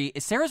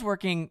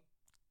working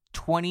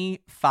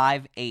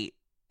 25/8,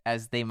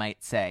 as they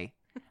might say,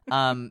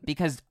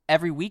 because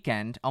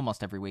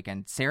almost every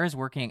weekend, Sarah's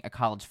working a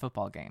college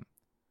football game.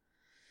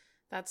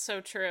 That's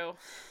so true.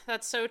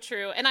 That's so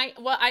true. And I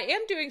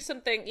am doing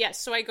something. Yes,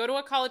 so I go to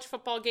a college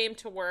football game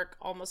to work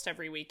almost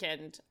every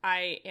weekend.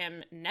 I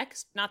am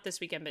not this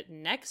weekend, but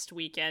next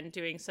weekend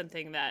doing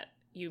something that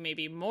you may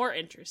be more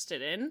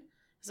interested in,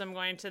 because I'm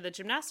going to the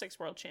Gymnastics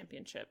World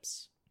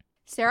Championships.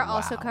 Sarah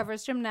also Wow.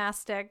 covers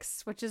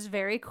gymnastics, which is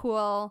very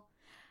cool.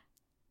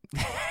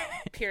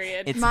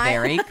 Period. It's My-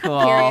 very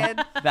cool. Period.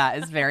 That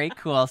is very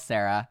cool,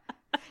 Sarah.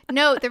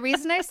 No, the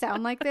reason I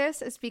sound like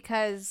this is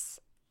because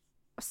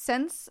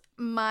since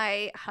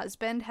my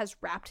husband has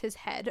wrapped his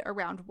head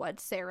around what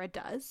Sarah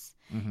does,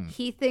 Mhm.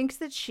 he thinks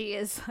that she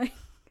is like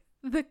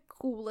the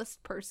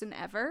coolest person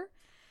ever.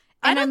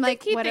 I And don't I'm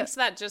think like, he what thinks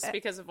that just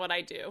because of what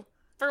I do.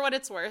 For what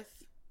it's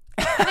worth.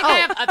 I think Oh, I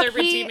have other he-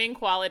 redeeming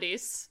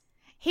qualities.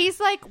 He's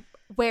like,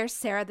 "Where's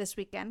Sarah this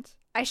weekend?"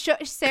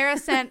 Sarah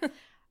sent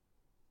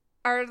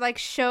or like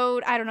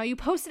showed, I don't know, you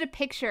posted a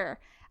picture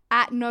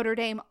at Notre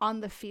Dame on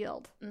the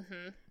field.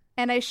 Mm-hmm.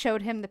 And I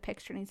showed him the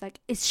picture and he's like,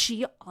 "Is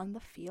she on the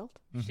field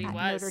She at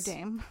was. Notre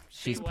Dame?"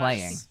 She's She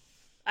playing. was.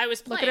 I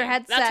was playing. Look at her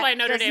headset. That's why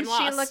Notre Dame Doesn't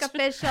lost. she look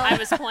official? I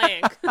was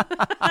playing.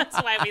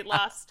 That's why we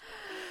lost.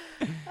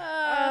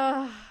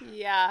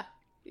 Yeah.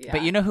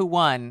 But you know who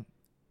won?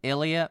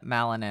 Ilya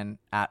Malinin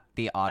at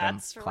the Autumn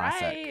That's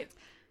Classic. right.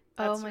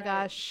 Oh That's my right.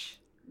 gosh.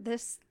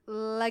 This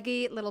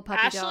leggy little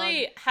puppy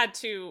Ashley dog. had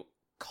to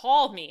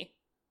call me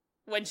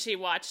when she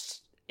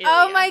watched Ilya.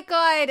 Oh my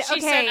god. She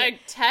Okay. sent a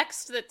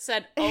text that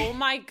said, "Oh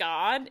my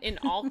god," in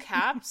all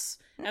caps,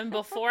 and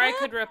before I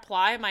could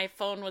reply, my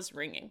phone was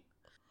ringing.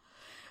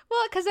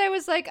 Well, because I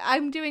was like,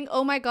 I'm doing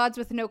oh my gods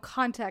with no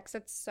context.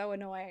 That's so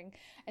annoying.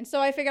 And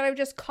so I figured I would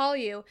just call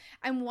you.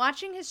 I'm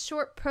watching his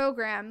short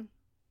program,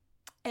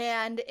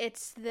 And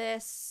it's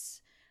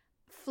this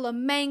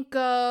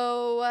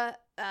flamenco,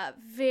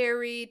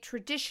 very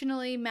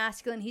traditionally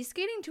masculine. He's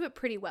skating to it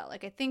pretty well.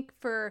 Like, I think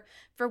for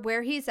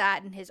where he's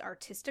at in his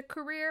artistic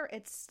career,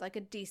 it's like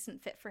a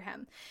decent fit for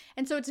him.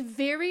 And so it's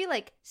very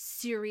like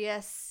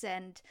serious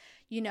and,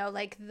 you know,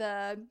 like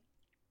the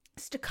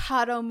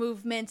staccato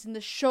movements and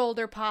the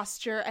shoulder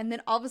posture. And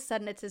then all of a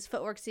sudden it's his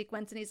footwork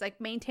sequence and he's like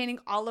maintaining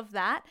all of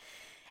that.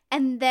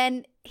 And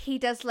then he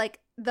does like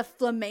the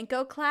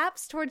flamenco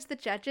claps towards the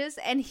judges,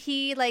 and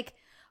he like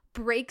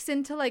breaks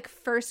into like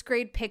first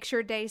grade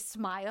picture day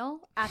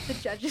smile at the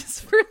judges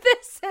for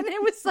this. And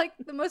it was like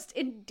the most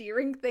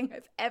endearing thing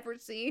I've ever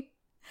seen,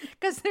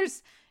 because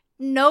there's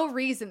no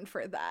reason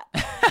for that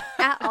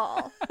at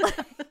all.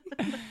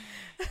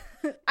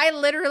 I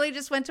literally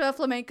just went to a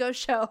flamenco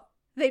show.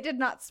 They did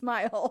not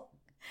smile.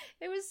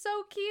 It was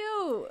so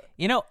cute.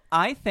 You know,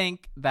 I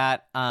think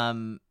that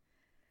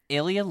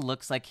Ilya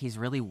looks like he's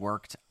really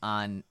worked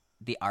on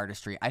the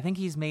artistry. I think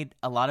he's made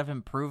a lot of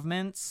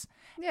improvements.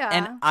 Yeah.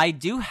 And I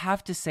do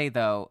have to say,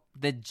 though,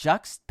 the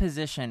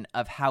juxtaposition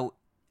of how,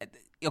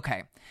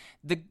 okay,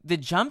 the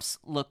jumps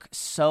look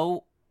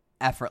so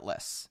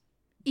effortless.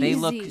 They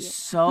look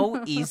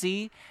so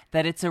easy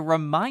that it's a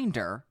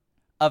reminder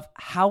of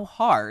how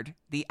hard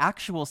the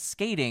actual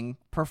skating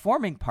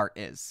performing part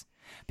is.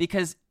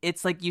 Because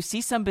it's like you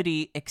see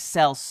somebody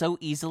excel so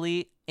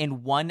easily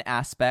in one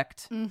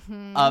aspect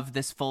of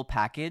this full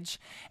package,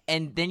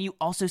 and then you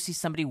also see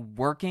somebody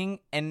working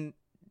and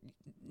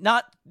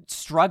not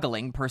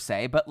struggling per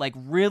se, but like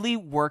really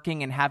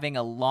working and having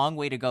a long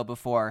way to go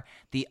before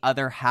the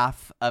other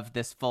half of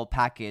this full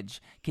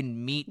package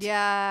can meet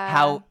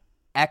how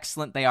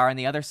excellent they are on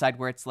the other side,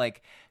 where it's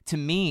like, to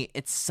me,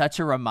 it's such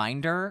a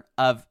reminder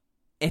of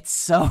it's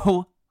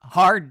so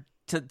hard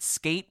to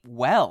skate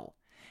well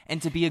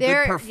and to be a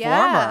good performer.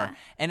 Yeah.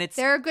 And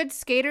there are good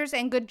skaters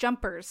and good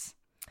jumpers.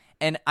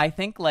 And I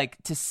think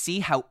like to see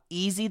how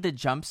easy the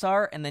jumps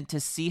are, and then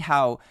to see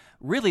how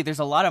really there's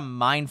a lot of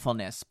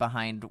mindfulness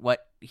behind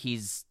what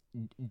he's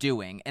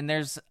doing. And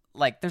there's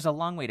a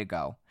long way to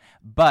go.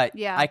 But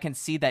I can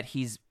see that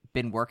he's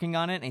been working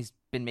on it, and he's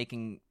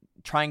been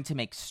trying to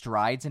make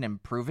strides in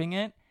improving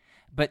it.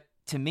 But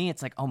to me,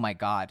 it's like, oh my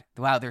God,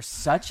 wow, there's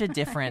such a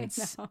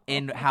difference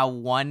in how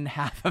one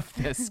half of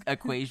this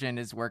equation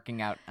is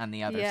working out on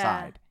the other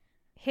side.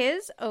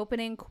 His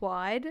opening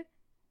quad,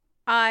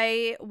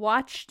 I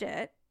watched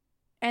it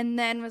and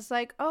then was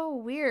like, oh,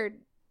 weird.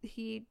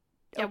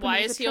 Why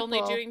is he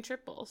only doing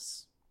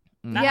triples?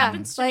 That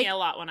happens to me a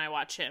lot when I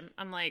watch him.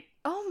 I'm like,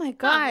 oh my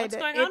God. What's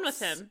going on with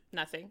him?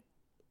 Nothing.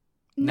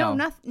 No.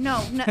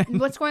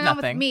 What's going on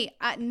with me?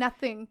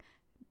 Nothing.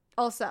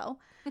 Also,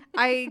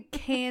 I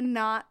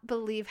cannot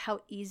believe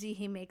how easy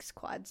he makes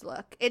quads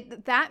look.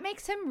 That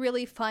makes him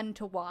really fun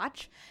to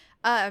watch.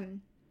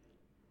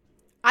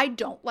 I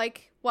don't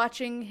like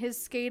watching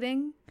his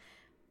skating,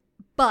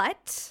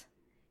 but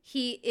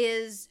he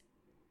is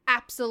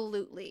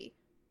absolutely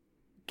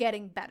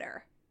getting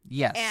better.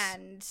 Yes.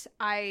 And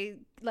I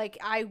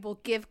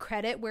will give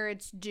credit where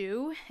it's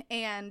due,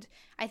 and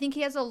I think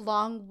he has a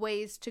long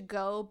ways to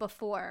go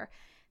before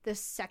the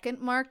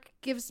second mark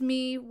gives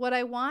me what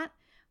I want.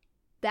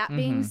 That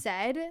being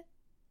said,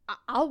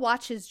 I'll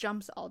watch his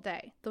jumps all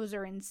day. Those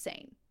are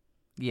insane.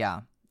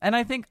 Yeah. And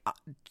I think,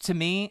 to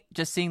me,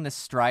 just seeing the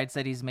strides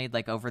that he's made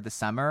like over the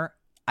summer,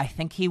 I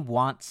think he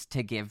wants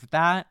to give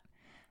that.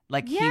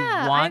 Like, he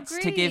wants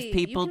to give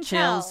people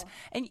chills. Tell.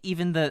 And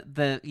even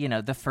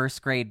the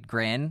first grade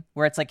grin,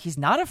 where it's like he's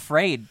not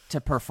afraid to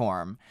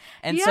perform.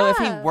 And so if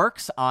he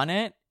works on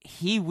it,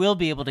 he will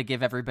be able to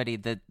give everybody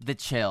the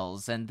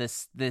chills, and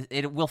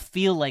it will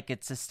feel like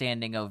it's a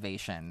standing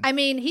ovation. I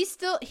mean, he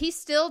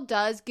still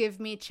does give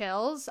me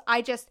chills.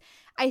 I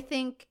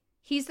think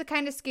he's the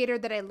kind of skater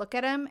that I look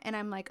at him and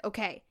I'm like,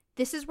 okay,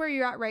 this is where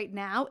you're at right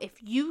now. If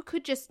you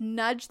could just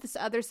nudge this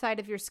other side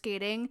of your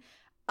skating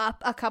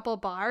up a couple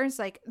bars,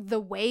 like the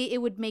way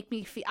it would make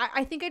me feel.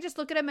 I think I just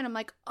look at him and I'm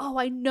like, oh,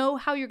 I know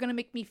how you're going to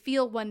make me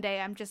feel one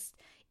day. I'm just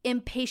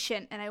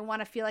impatient and I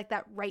want to feel like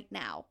that right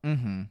now.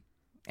 Mm-hmm.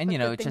 And,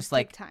 but it's just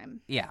like, time.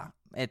 Yeah,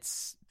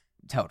 it's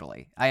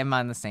totally. I am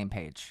on the same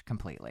page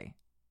completely.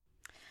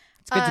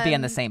 It's good to be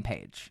on the same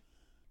page.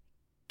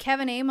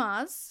 Kevin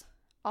Amos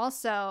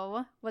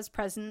also was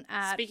present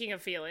at... Speaking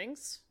of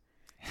feelings.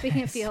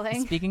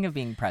 Speaking of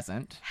being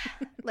present.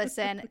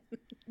 Listen,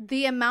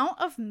 the amount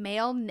of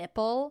male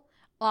nipple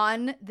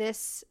on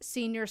this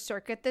senior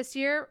circuit this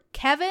year,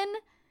 Kevin,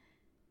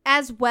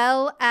 as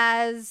well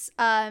as,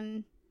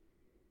 oh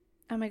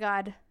my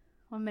God,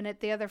 1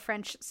 minute, the other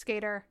French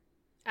skater.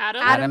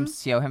 Adam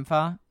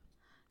Siohimfa?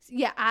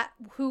 Yeah,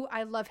 who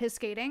I love his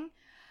skating.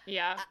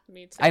 Yeah,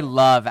 me too. I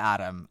love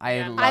Adam.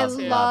 I love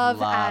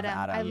Adam.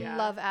 Adam. I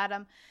love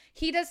Adam.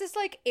 He does this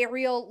like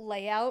aerial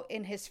layout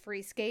in his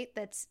free skate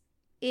that's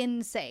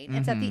insane.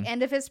 It's at the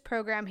end of his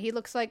program. It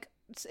looks like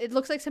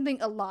something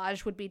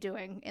Elage would be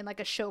doing in like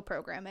a show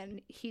program,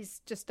 and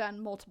he's just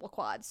done multiple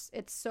quads.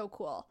 It's so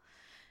cool.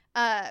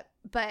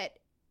 But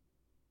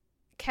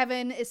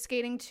Kevin is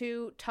skating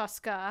to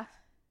Tosca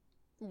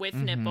with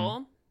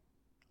nipple.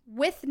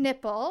 with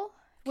nipple,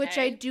 which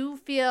I Okay. do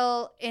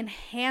feel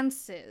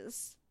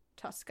enhances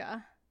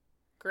Tuska.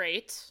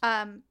 Great.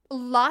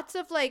 Lots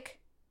of like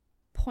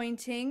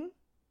pointing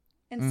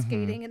and Mhm.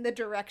 skating in the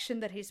direction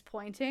that he's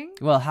pointing.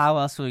 Well, how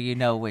else will you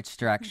know which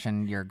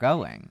direction you're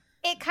going?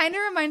 It kind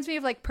of reminds me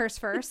of like Purse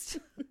First.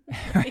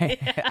 Right?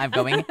 I'm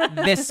going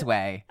this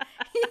way.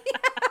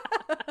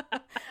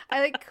 I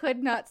like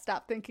could not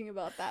stop thinking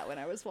about that when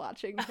I was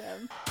watching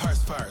him.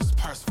 Purse first,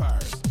 purse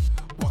first.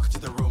 Walk to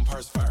the room,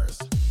 purse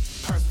first.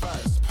 Purse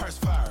first, purse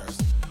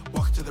first.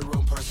 Walk to the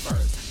room, purse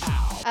first.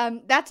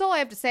 Ow. That's all I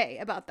have to say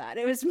about that.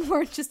 It was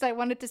more just I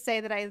wanted to say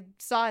that I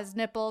saw his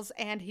nipples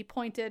and he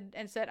pointed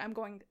and said, "I'm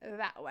going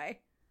that way."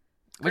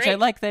 Which I Great.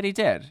 like that he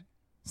did.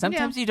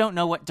 Sometimes you don't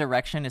know what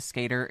direction a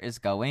skater is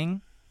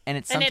going, and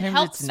And sometimes it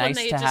helps it's nice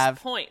when they to just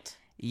have point.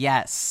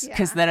 yes,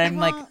 because Yeah. then I'm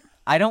like, Well-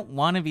 I don't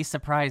want to be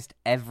surprised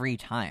every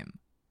time.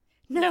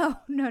 No.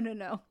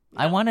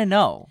 I want to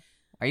know,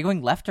 are you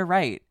going left or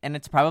right? And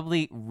it's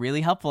probably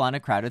really helpful on a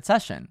crowded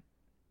session.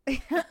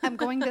 I'm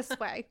going this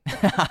way.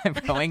 I'm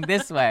going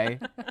this way.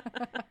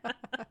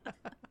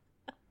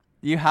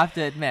 You have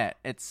to admit,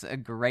 it's a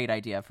great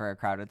idea for a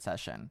crowded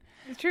session.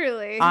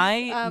 Truly.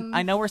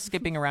 I know we're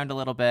skipping around a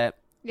little bit.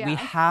 Yeah. We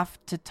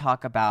have to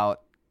talk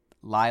about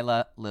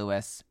Lila,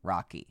 Lewis,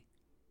 Rocky.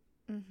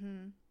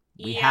 Mm-hmm.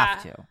 We Yeah.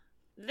 have to.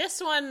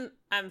 This one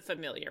I'm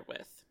familiar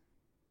with.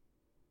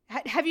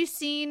 Have you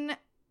seen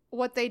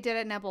what they did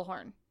at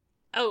Nebelhorn?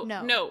 Oh,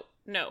 No.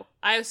 no.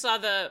 I saw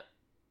the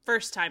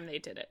first time they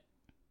did it.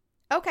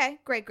 Okay,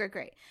 great.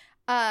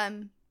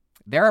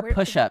 There are Where-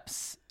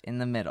 push-ups in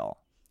the middle.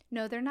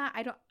 No, they're not.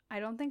 I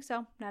don't think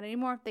so. Not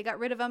anymore. They got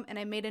rid of them, and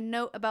I made a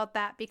note about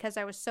that because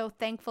I was so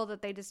thankful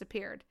that they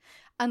disappeared.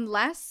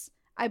 Unless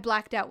I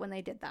blacked out when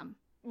they did them.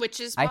 Which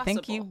is I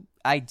possible.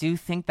 I do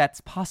think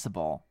that's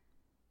possible.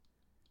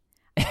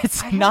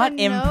 It's I have not a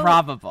note.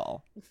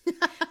 improbable. Because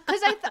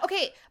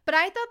but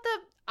I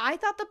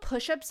thought the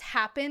push-ups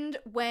happened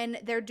when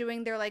they're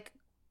doing their like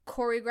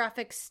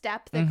choreographic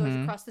step that goes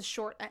Mhm. across the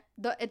short.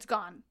 It's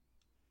gone.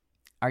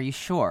 Are you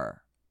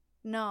sure?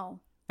 No.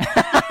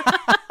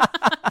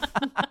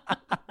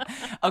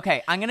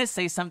 Okay, I'm going to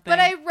say something. But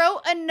I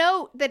wrote a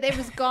note that it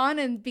was gone,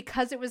 and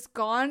because it was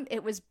gone,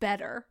 it was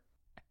better.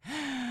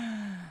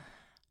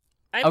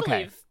 I Okay.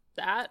 believe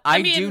that.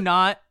 I mean, do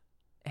not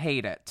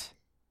hate it.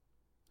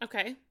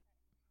 Okay.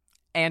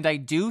 And I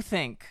do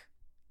think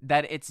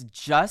that it's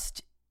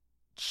just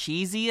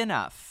cheesy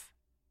enough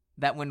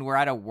that when we're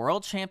at a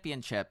world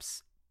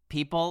championships,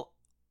 people,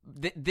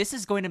 this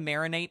is going to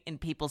marinate in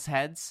people's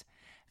heads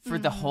for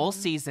the whole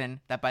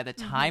season, that by the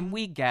time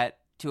we get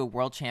to a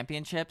world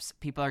championships,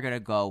 people are going to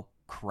go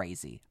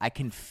crazy. I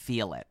can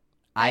feel it.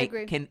 I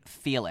agree. Can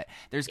feel it.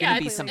 There's going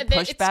to be some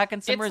it's- pushback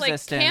and some it's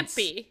resistance.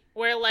 Like campy,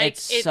 where like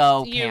It's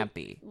so you,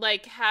 campy.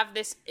 Like have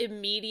this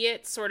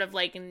immediate sort of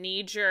like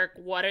knee jerk.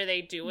 What are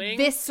they doing?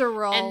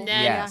 Visceral and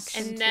then Yes.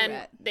 reaction and to then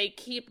it. they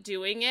keep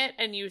doing it,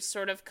 and you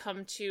sort of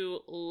come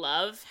to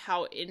love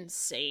how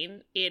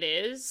insane it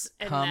is,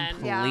 and then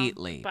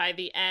Completely. by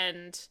the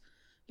end,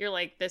 you're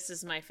like, "This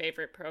is my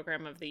favorite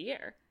program of the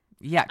year."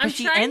 Yeah, I'm because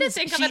she trying ends, to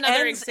think of she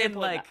another ends in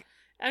example. like,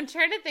 I'm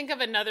trying to think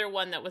of another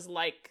one that was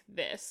like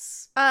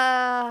this.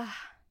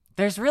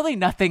 there's really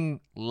nothing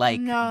like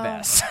No.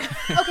 this.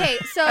 Okay,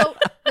 so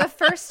the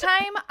first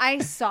time I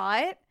saw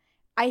it,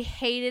 I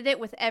hated it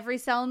with every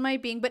cell in my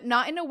being, but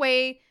not in a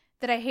way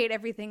that I hate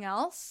everything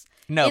else.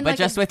 No, In, but like,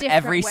 just a with different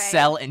every way.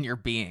 cell in your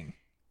being.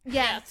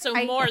 Yeah, so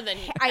I- more than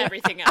I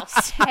everything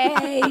else.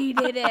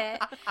 hated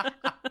it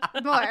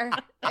more.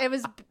 I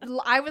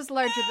was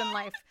larger than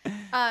life.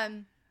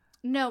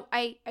 No,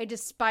 I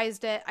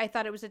despised it. I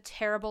thought it was a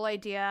terrible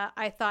idea.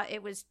 I thought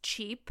it was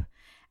cheap,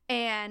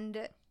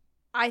 and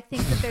I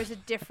think that there's a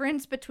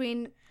difference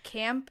between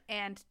camp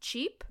and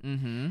cheap.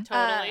 Mm-hmm.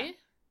 Totally.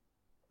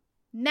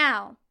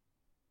 Now,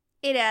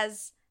 it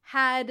has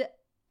had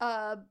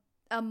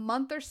a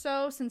month or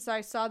so since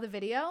I saw the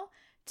video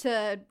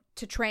to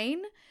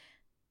train.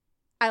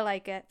 I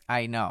like it.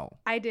 I know.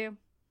 I do.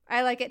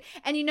 I like it.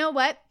 And you know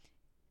what?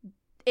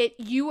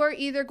 You are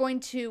either going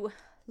to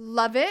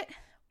love it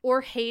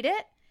or hate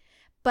it,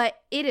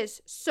 but it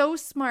is so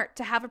smart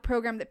to have a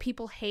program that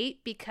people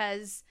hate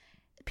because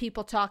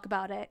people talk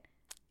about it.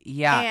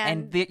 Yeah,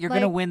 And, and you're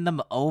gonna like- win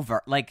them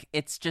over. Like,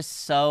 it's just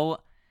so,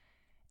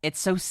 it's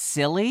so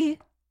silly,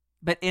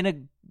 but in a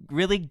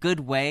really good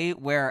way.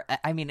 Where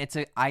I mean,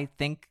 I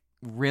think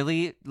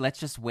really, let's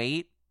just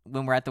wait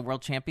when we're at the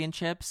World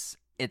Championships.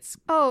 It's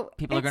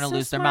people are it's gonna so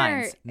lose their smart.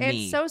 minds.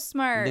 Me It's so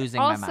smart. losing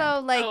my also,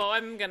 mind. like oh,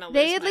 I'm gonna lose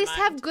they at my least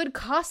mind. have good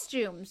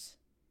costumes.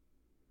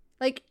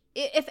 Like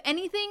if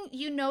anything,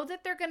 you know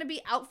that they're going to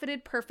be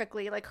outfitted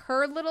perfectly. Like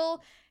her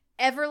little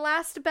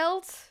Everlast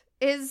belt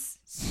is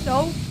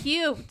so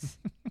cute.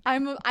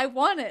 I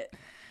want it.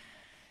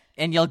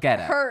 And you'll get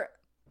it,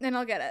 And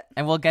I'll get it.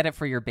 and we'll get it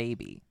for your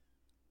baby.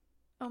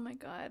 Oh my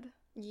god.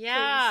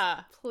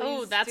 Yeah. Please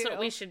oh, that's do. what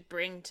we should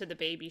bring to the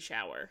baby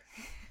shower.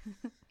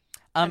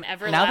 Now An that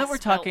Everlast we're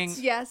talking belt.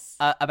 Yes.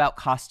 about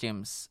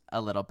costumes a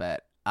little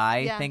bit, I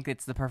Yeah. think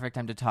it's the perfect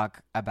time to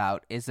talk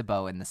about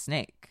Isabeau and the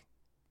snake.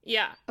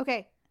 Yeah.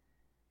 Okay.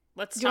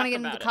 Let's Do you want talk to get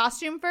into about the it.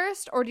 costume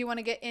first, or do you want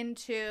to get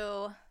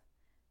into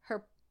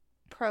her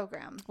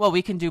program? Well,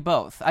 we can do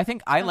both. I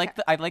think I like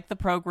Okay. the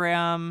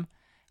program.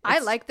 I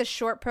It's- like the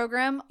short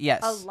program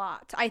Yes. a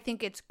lot. I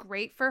think it's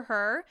great for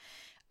her.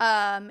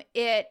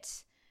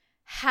 It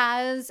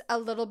has a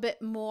little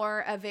bit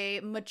more of a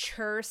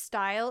mature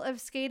style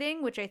of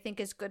skating, which I think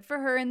is good for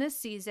her in this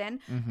season.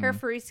 Her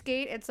free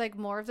skate, it's like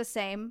more of the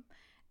same.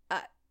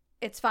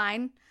 It's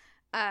fine.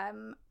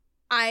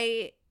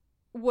 I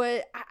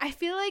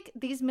feel like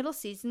these middle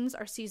seasons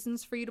are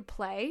seasons for you to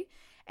play,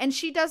 and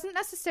she doesn't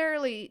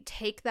necessarily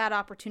take that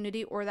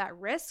opportunity or that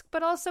risk,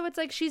 but also it's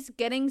like she's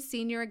getting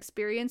senior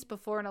experience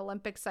before an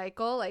Olympic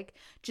cycle. Like,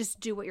 just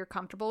do what you're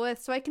comfortable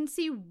with. So I can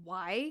see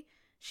why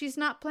she's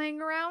not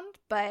playing around,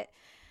 but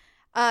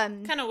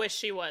Kind of wish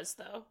she was,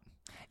 though.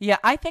 Yeah,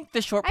 I think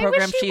the short I wish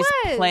program, she she's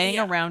was. playing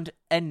Yeah. around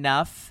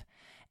enough,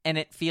 and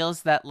it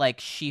feels that like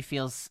she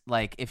feels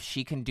like if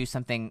she can do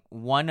something,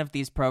 one of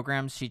these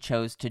programs, she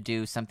chose to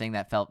do something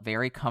that felt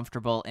very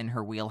comfortable in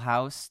her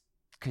wheelhouse,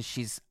 because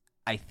she's,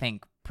 I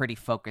think, pretty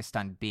focused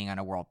on being on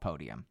a world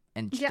podium,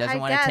 and she Yeah, doesn't I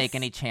want to take guess.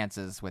 any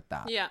chances with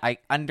that. Yeah. I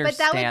understand But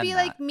that would be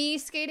like me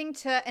skating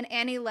to an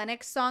Annie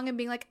Lennox song and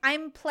being like,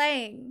 I'm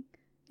playing.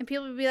 And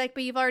people would be like,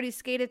 but you've already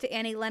skated to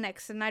Annie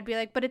Lennox. And I'd be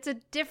like, but it's a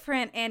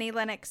different Annie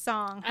Lennox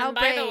song. How And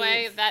by the brave.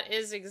 way, that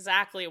is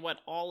exactly what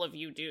all of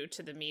you do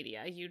to the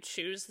media. You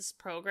choose these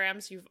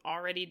programs you've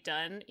already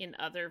done in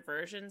other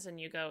versions, and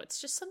you go,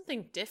 it's just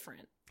something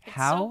different. It's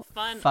How so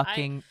fun.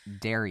 fucking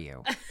dare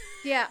you?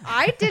 Yeah,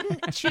 I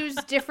didn't choose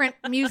different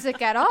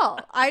music at all.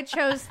 I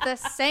chose the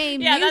same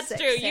Yeah, music.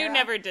 that's true. You Sarah.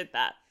 never did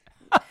that.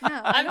 No,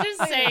 I I'm don't just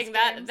play those saying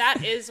that games.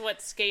 that is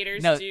what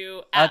skaters No,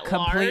 do at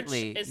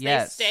completely, large. Is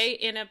yes. they stay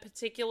in a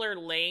particular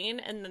lane,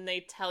 and then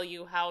they tell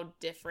you how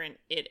different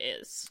it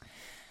is.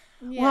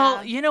 Yeah.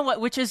 Well, you know what,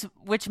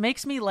 which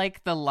makes me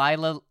like the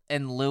Lila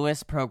and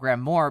Lewis program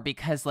more,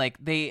 because like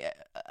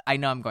I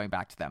know I'm going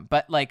back to them,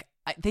 but like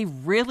they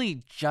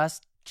really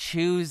just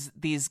choose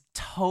these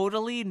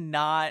totally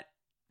not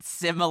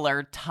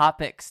similar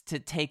topics to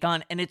take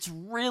on, and it's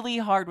really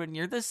hard when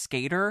you're the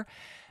skater.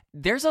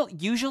 There's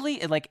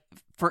usually like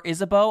for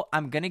Isabeau,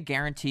 I'm gonna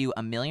guarantee you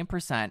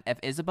 1,000,000% if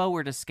Isabeau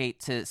were to skate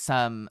to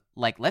some,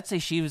 like, let's say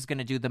she was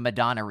gonna do the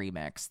Madonna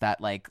remix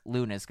that like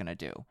Luna's gonna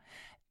do,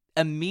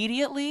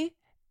 immediately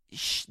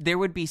there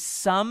would be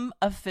some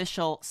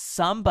official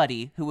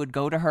somebody who would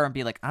go to her and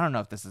be like, I don't know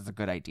if this is a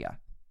good idea,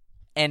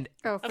 and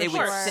Oh, for it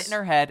would course. sit in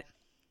her head Of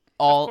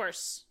all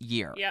course.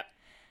 year. Yep.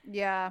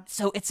 Yeah.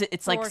 So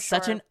it's like For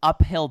such sure. an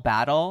uphill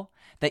battle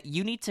that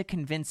you need to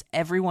convince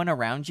everyone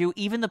around you,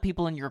 even the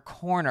people in your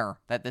corner,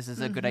 that this is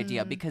a good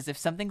idea. Because if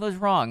something goes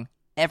wrong,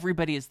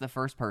 everybody is the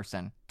first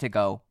person to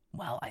go,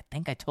 well, I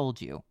think I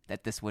told you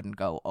that this wouldn't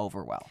go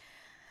over well.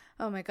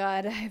 Oh my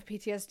God, I have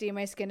PTSD.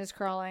 My skin is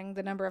crawling.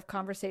 The number of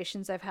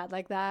conversations I've had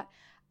like that.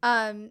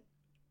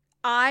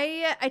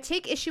 I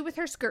take issue with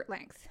her skirt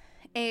length,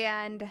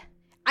 and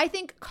I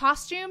think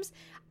costumes.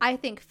 I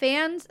think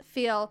fans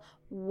feel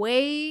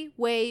way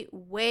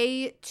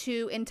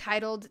too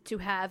entitled to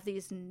have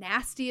these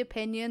nasty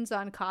opinions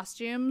on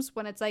costumes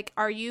when it's like,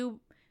 are you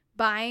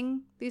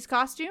buying these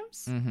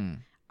costumes? Mm-hmm.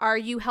 Are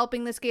you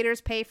helping the skaters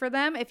pay for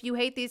them? If you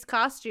hate these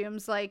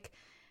costumes, like,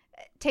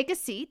 take a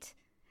seat.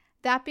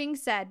 That being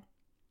said,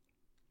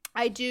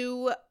 I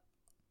do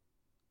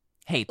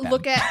Hate them.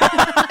 look at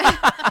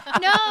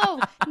no.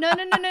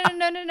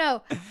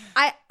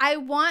 I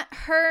want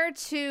her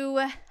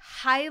to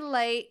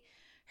highlight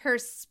her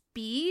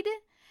speed,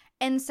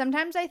 and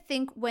sometimes I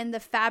think when the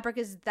fabric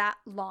is that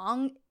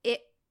long,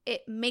 it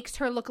makes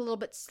her look a little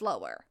bit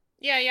slower.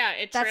 Yeah.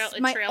 It That's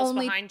my trails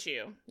only- behind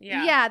you.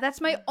 Yeah. Yeah,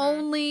 that's my Mhm.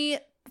 only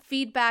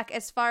feedback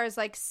as far as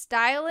like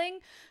styling.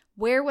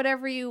 Wear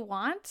whatever you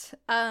want.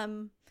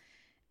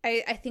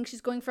 I think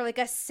she's going for like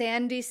a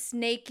sandy,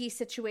 snaky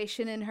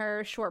situation in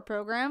her short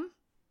program.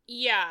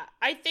 Yeah,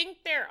 I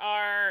think there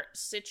are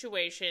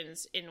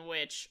situations in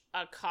which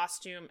a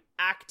costume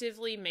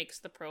actively makes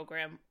the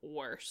program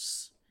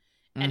worse.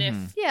 And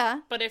Mhm.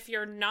 Yeah. but if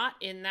you're not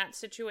in that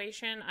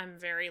situation, I'm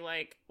very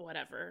like,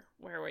 whatever,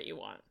 wear what you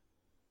want.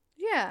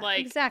 Yeah, Like-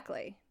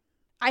 exactly.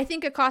 I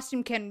think a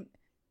costume can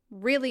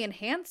really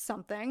enhance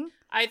something.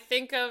 I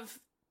think of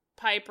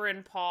Piper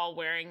and Paul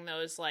wearing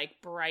those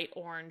like bright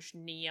orange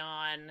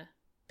neon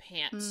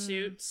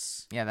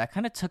pantsuits. Yeah, that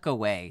kind of took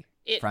away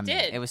It from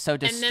did. me. It was so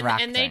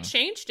distracting. And they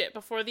changed it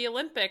before the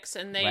Olympics,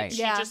 and Right. she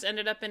Yeah. just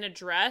ended up in a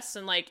dress,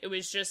 and like it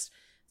was just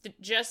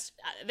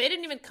they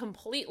didn't even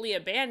completely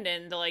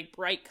abandon the like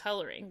bright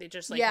coloring. They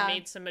just like Yeah.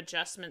 made some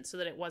adjustments so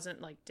that it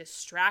wasn't like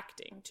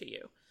distracting to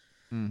you.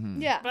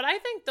 Mhm. Yeah. But I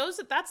think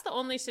that's the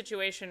only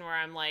situation where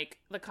I'm like,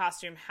 the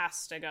costume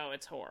has to go.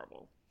 It's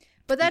horrible.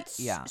 But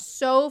that's Yeah.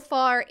 so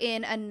far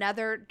in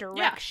another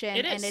direction,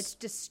 it and is. it's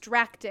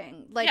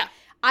distracting. Like, Yeah.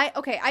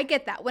 I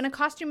get that. When a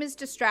costume is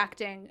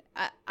distracting,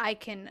 I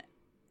can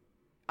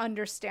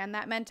understand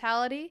that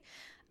mentality.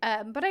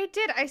 But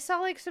I saw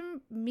like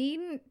some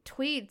mean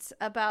tweets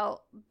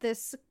about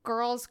this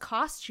girl's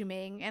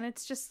costuming, and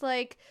it's just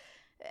like,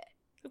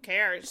 Who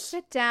cares?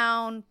 Sit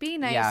down, be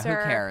nicer. Yeah,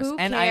 who cares? Who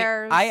And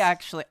cares?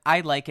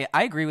 I like it.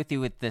 I agree with you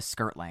with this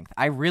skirt length.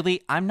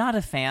 I'm not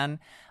a fan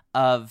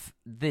of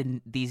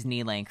these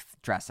knee length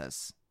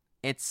dresses.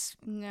 It's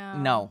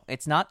no,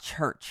 it's not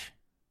church.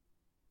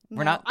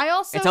 We're not.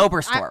 It's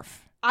Oberstdorf.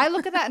 I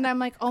look at that and I'm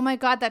like, oh my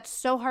God, that's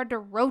so hard to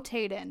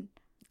rotate in.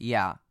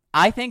 Yeah,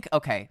 I think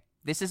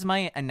this is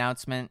my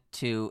announcement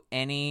to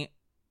any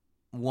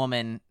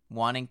woman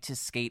wanting to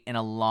skate in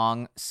a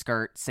long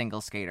skirt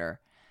single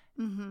skater.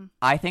 Mm-hmm.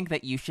 I think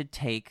that you should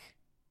take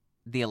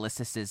the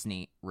Alyssa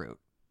Sisney route.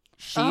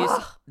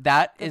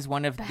 Is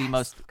one of the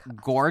most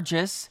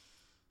gorgeous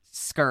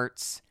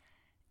skirts.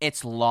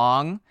 It's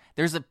long.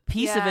 There's a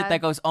piece of it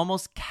that goes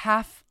almost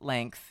calf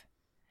length,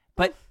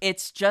 but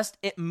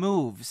it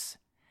moves,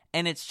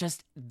 and it's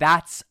just,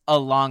 that's a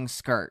long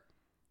skirt.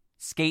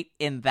 Skate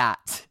in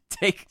that.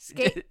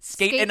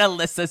 Skate in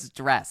Alyssa's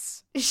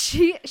dress.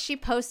 She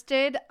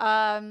posted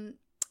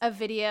a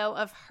video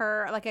of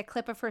her, like a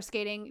clip of her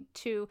skating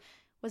to,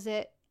 was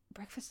it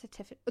Breakfast at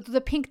Tiffany?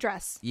 The pink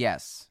dress.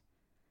 Yes.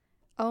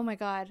 Oh my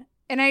God.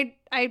 And I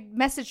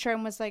messaged her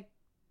and was like,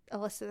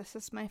 Alyssa, this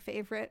is my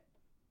favorite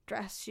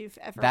dress you've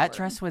ever worn. That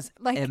dress was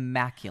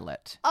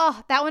immaculate.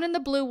 Oh, that one and the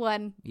blue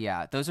one.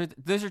 Yeah, those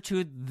are two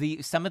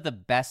of some of the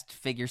best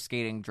figure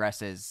skating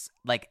dresses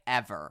like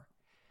ever.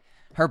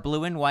 Her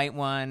blue and white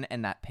one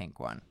and that pink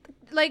one.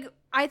 Like,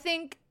 I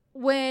think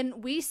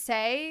when we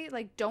say,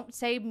 like, don't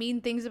say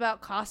mean things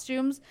about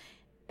costumes,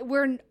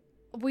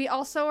 we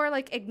also are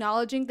like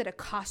acknowledging that a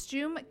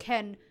costume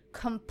can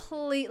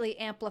completely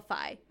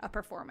amplify a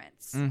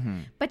performance. Mm-hmm.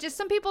 But just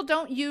some people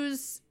don't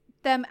use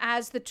them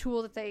as the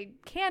tool that they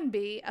can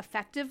be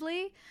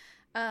effectively.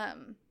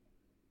 And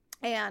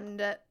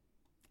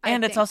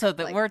it's also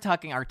that we're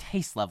talking our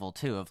taste level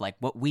too, of like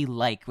what we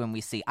like when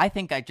we see.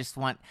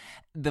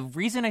 The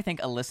reason I think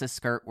Alyssa's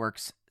skirt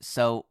works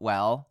so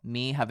well,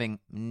 me having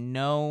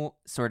no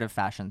sort of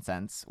fashion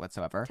sense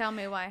whatsoever. Tell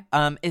me why.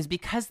 Is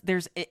because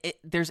there's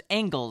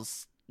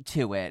angles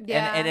to it.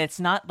 Yeah. And it's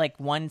not like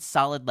one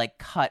solid like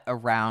cut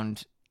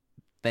around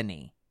the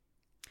knee.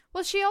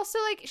 Well, she also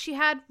she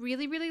had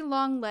really, really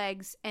long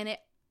legs, and it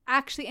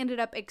actually ended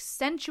up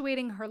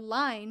accentuating her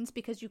lines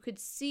because you could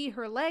see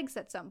her legs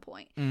at some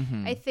point.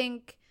 Mm-hmm. I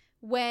think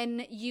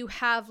when you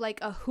have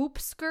like a hoop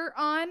skirt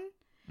on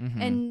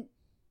mm-hmm. and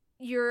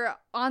you're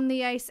on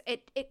the ice,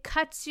 it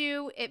cuts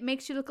you, it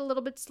makes you look a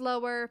little bit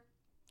slower.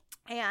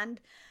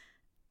 And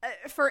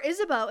for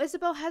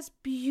Isabeau has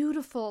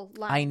beautiful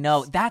lines. I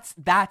know. That's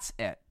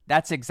it.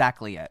 That's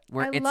exactly it.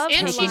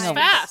 And she's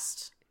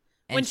fast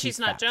when she's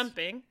not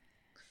jumping.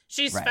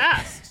 She's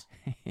fast.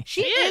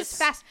 She is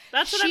fast.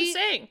 That's what I'm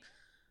saying.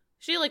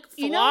 She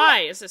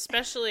flies,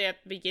 especially at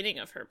the beginning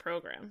of her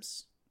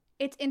programs.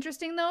 It's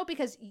interesting though,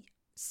 because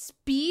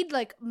speed,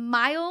 like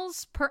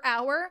miles per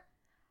hour,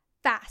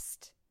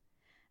 fast.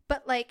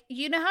 But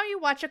you know how you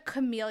watch a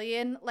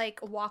chameleon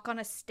walk on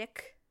a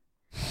stick?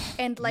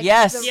 And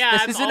yes, this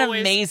is an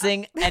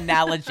amazing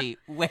analogy.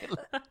 Wait,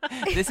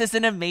 this is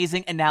an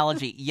amazing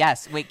analogy.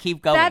 Yes, wait,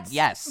 keep going.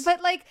 Yes,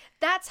 but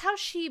that's how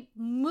she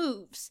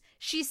moves.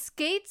 She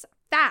skates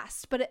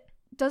fast, but it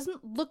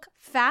doesn't look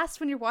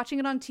fast when you're watching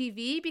it on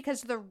TV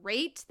because the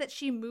rate that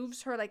she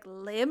moves her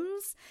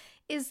limbs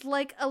is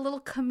like a little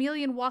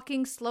chameleon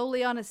walking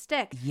slowly on a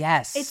stick.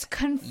 Yes, it's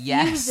confusing.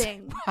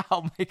 Yes.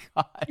 Oh my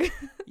God.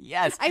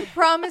 Yes, I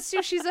promise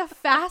you, she's a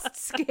fast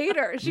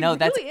skater. She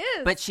really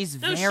is. But she's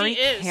very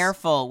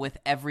careful with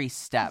every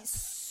step.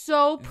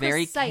 So precise.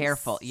 Very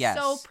careful. Yes,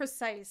 so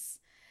precise.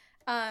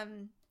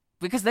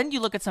 Because then you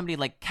look at somebody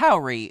like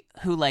Cowrie,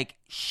 who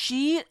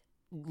she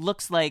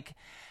looks like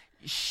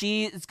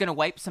she is going to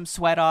wipe some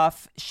sweat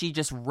off. She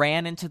just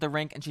ran into the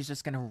rink and she's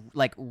just going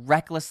to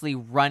recklessly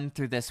run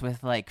through this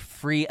with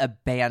free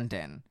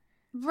abandon.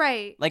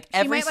 Right.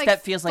 Every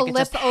step feels like it's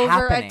just flip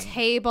over happening. A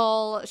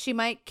table. She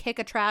might kick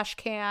a trash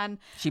can.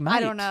 She might. I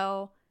don't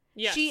know.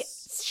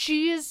 Yes.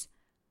 She's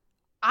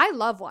I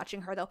love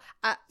watching her though.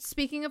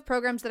 Speaking of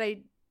programs that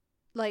I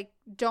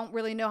don't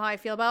really know how I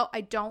feel about,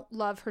 I don't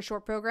love her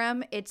short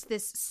program. It's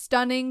this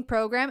stunning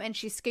program and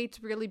she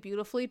skates really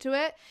beautifully to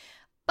it.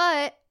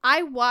 But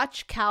I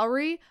watch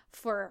Cowrie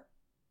for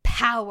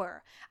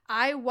power.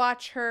 I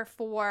watch her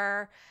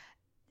for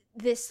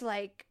this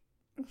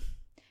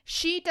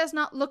she does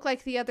not look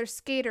like the other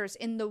skaters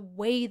in the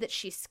way that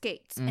she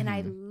skates. Mm-hmm. And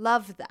I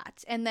love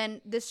that. And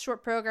then this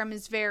short program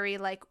is very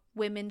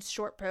women's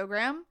short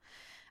program,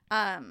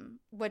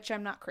 which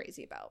I'm not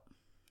crazy about.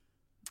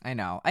 I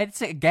know. I'd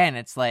say again,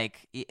 it's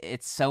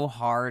it's so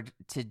hard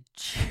to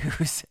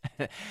choose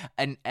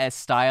a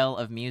style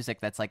of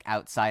music that's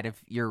outside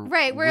of your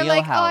right. We're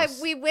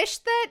wheelhouse. We wish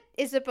that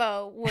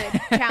Isabeau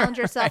would challenge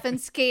herself and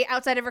skate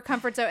outside of her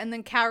comfort zone, and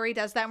then Cowrie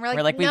does that, and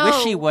we're like, we no,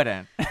 wish she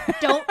wouldn't.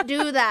 Don't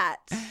do that.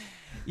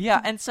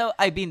 Yeah, and so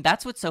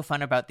that's what's so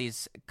fun about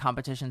these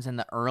competitions in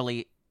the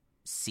early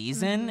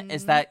season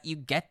is that you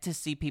get to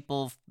see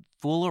people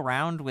fool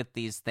around with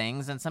these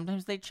things, and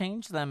sometimes they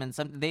change them, and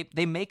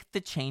they make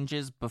the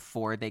changes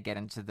before they get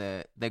into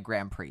the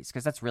Grand Prix,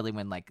 because that's really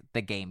when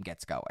the game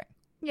gets going.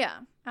 Yeah,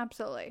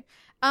 absolutely.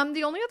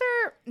 The only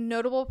other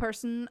notable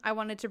person I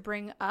wanted to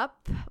bring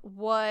up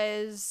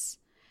was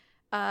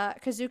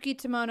Kazuki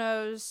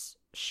Tomono's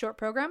short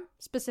program,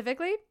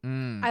 specifically.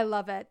 I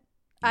love it.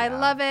 I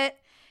love it.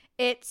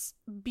 It's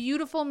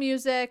beautiful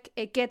music.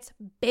 It gets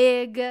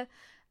big.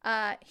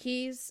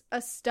 He's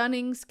a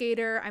stunning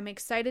skater. I'm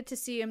excited to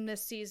see him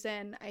this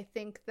season. I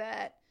think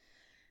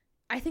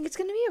it's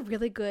going to be a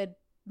really good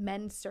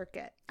men's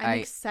circuit. I'm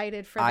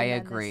excited for the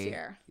men this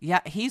year. Yeah,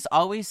 he's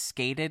always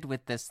skated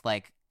with this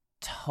like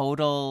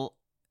total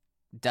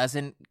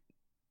doesn't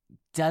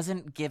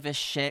give a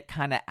shit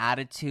kind of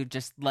attitude,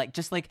 just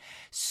like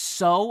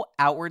so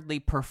outwardly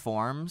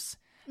performs.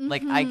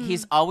 Like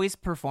he's always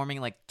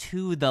performing like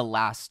to the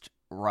last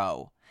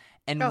row.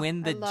 And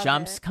when the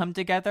jumps come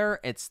together,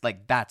 it's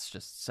like that's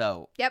just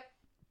so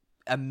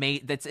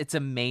it's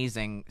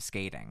amazing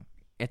skating.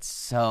 It's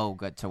so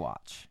good to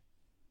watch.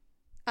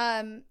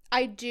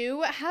 I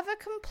do have a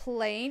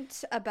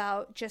complaint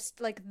about just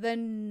like the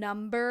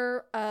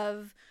number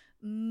of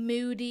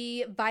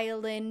moody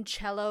violin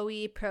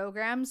cello-y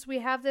programs we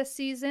have this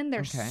season.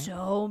 There's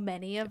so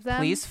many of them.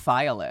 Please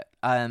file it.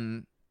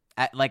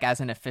 Like as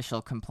an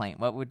official complaint.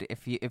 What would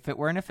if it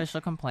were an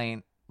official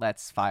complaint?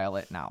 Let's file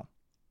it now.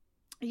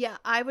 Yeah,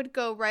 I would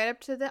go right up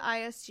to the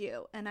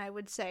ISU and I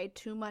would say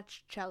too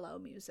much cello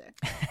music.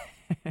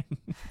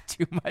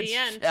 Too much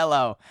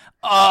cello.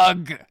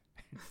 Ugh.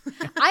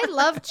 I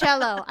love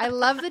cello. I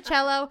love the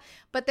cello,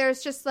 but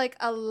there's just like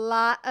a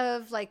lot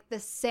of like the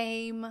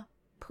same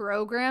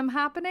program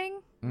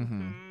happening,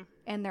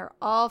 and they're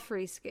all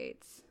free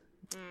skates.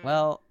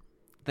 Well,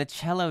 the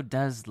cello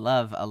does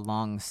love a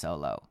long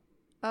solo.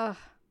 Ugh.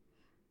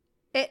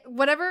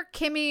 Whatever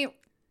Kimmy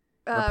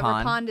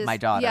Rapon is, my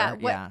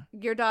daughter,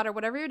 your daughter,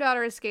 whatever your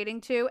daughter is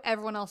skating to,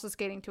 everyone else is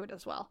skating to it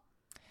as well.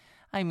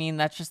 I mean,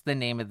 that's just the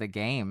name of the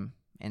game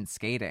in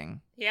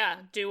skating. Yeah,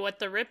 do what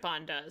the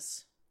rip-on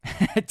does.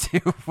 Do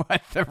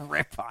what the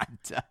rip-on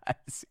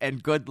does.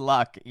 And good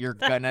luck. You're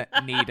gonna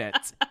need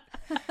it.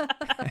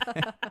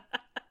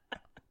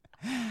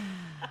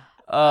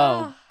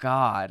 Oh,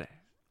 God.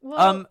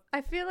 Well,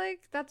 I feel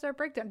like that's our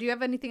breakdown. Do you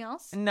have anything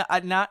else? No,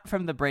 not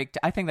from the break.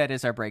 I think that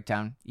is our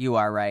breakdown. You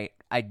are right.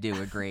 I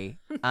do agree.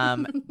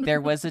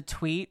 There was a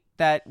tweet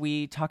that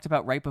we talked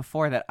about right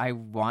before that I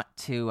want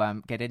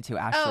to get into,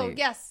 Ashley. Oh,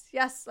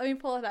 yes. Let me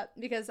pull it up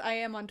because I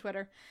am on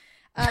Twitter.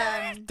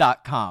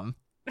 .com.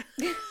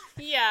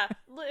 Yeah,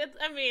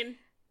 I mean,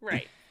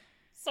 right.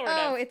 Sort of.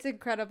 Oh, it's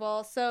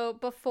incredible. So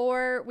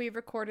before we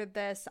recorded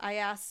this, I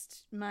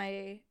asked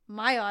my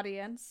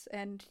audience,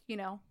 and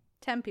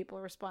 10 people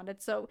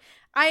responded. So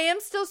I am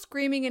still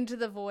screaming into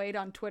the void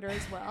on Twitter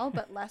as well,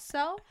 but less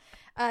so.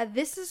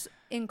 This is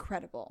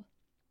incredible.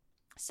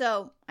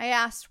 So I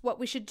asked what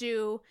we should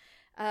do,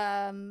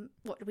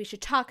 what we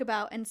should talk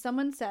about, and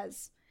someone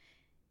says,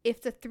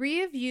 if the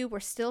three of you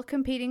were still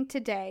competing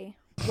today,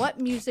 what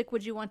music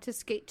would you want to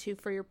skate to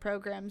for your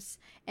programs?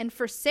 And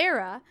for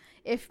Sarah,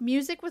 if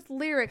music with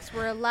lyrics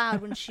were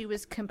allowed when she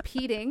was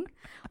competing,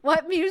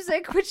 what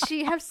music would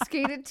she have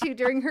skated to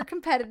during her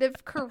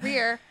competitive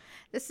career?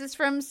 This is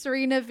from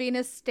Serena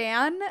Venus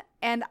Stan,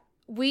 and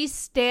we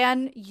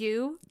stan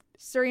you,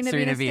 Serena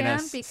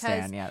Venus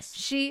Stan, because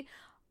she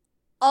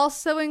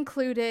also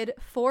included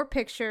 4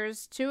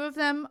 pictures. 2 of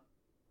them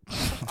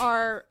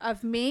are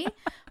of me,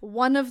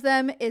 1 of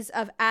them is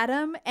of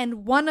Adam,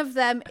 and 1 of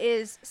them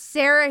is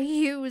Sarah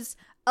Hughes,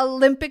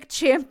 Olympic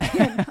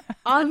champion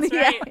on the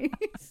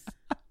ice.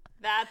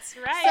 That's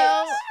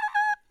right.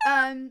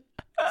 So,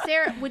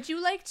 Sarah, would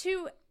you like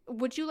to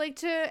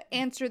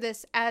answer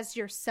this as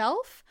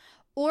yourself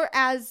or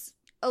as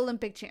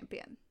Olympic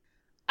champion?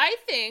 I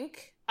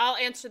think I'll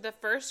answer the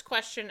first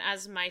question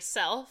as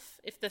myself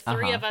if the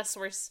 3 of us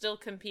were still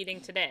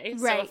competing today.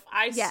 Right. So if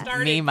I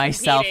started me,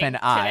 myself, and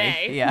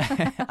I. Today,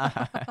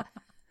 yeah.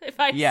 If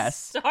I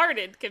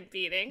started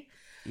competing.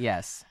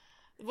 Yes.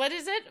 What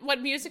is it? What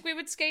music we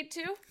would skate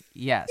to?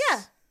 Yes.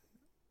 Yeah.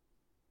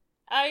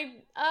 I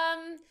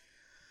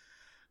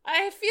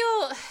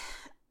feel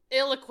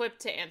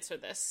ill-equipped to answer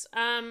this.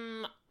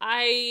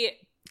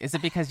 Is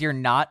it because you're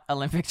not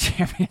Olympic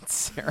champion,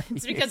 Sarah?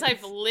 It's because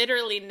I've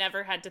literally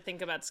never had to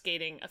think about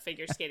skating a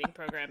figure skating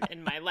program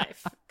in my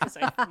life because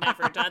I've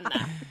never done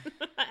that.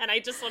 And I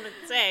just want to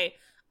say,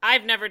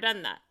 I've never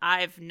done that.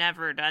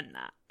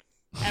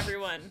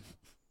 Everyone,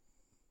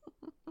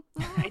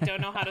 I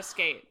don't know how to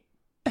skate.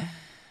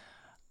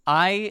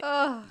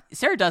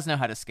 Sarah does know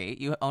how to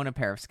skate. You own a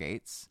pair of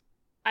skates.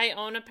 I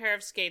own a pair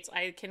of skates.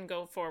 I can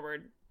go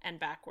forward and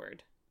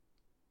backward.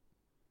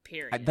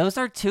 Period. Those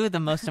are 2 of the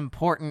most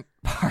important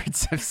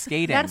parts of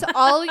skating. That's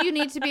all you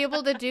need to be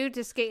able to do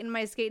to skate in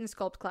my skate and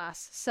sculpt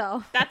class.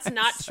 So that's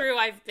not true.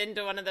 I've been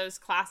to one of those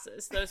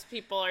classes. Those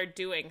people are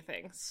doing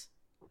things,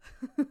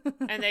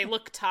 and they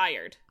look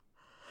tired.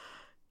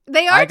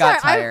 They are. I got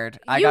tired.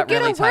 I got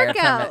really tired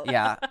workout. from it.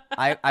 Yeah,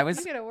 I was.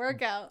 You get a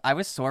workout. I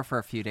was sore for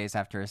a few days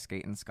after a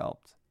skate and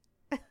sculpt.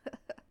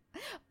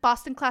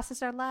 Boston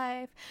classes are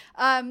live.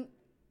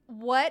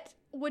 What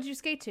would you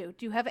skate to?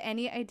 Do you have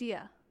any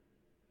idea?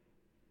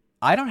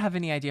 I don't have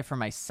any idea for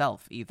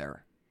myself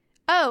either.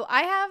 Oh,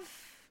 I have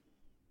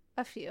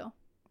a few.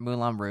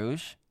 Moulin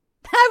Rouge.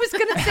 I was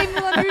going to say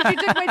Moulin Rouge. You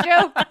took my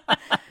joke.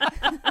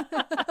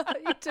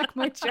 You took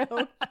my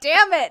joke.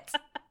 Damn it.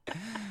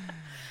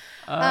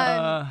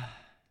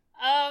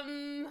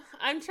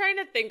 I'm trying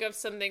to think of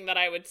something that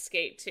I would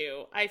skate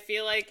to. I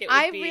feel like it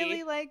would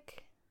be...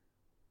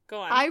 Go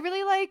on. I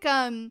really like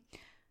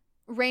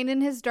Rain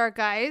in His Dark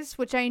Eyes,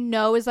 which I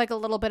know is like a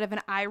little bit of an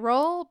eye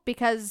roll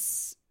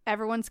because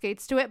everyone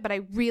skates to it, but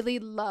I really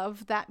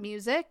love that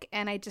music,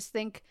 and I just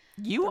think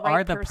you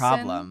are the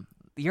problem.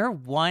 You're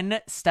one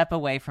step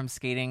away from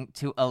skating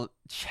to a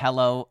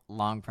cello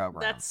long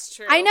program. That's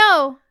true. I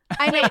know.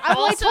 I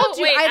Also, told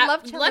you I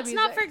love cello let's music.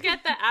 not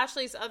forget that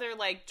Ashley's other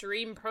like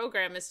dream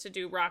program is to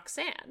do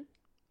Roxanne,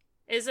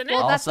 isn't it?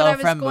 Well, that's Also what I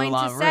was from going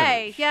Moulin to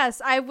say. Rouge.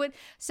 Yes, I would.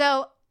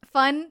 So,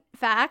 fun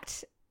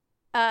fact,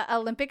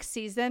 Olympic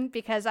season,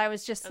 because I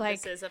was just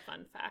this is a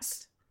fun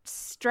fact.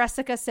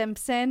 Jessica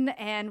Simpson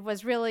and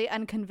was really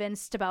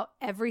unconvinced about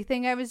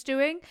everything I was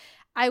doing.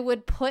 I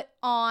would put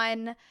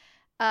on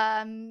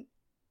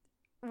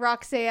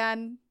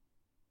Roxanne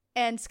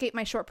and skate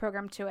my short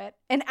program to it.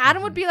 And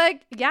Adam would be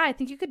like, yeah, I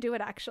think you could do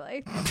it,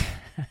 actually.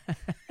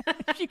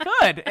 She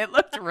could. It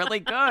looked really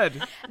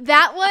good.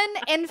 That one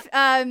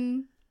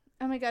and,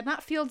 oh my God,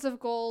 not Fields of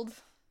Gold.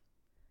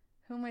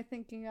 Who am I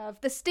thinking of?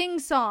 The Sting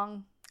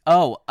song.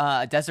 Oh,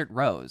 Desert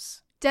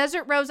Rose.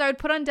 Desert Rose. I would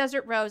put on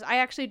Desert Rose. I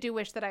actually do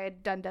wish that I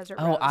had done Desert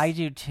Rose. Oh, I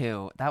do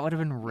too. That would have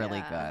been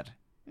really good.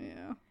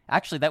 Yeah.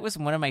 Actually, that was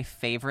one of my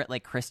favorite,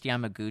 like, Chris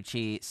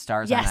Yamaguchi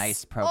Stars Yes. on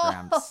Ice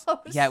programs. Oh,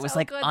 yeah, it was so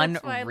like good.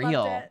 That's why I loved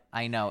unreal. it.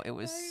 I know. It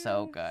was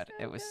so good.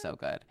 It was so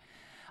good.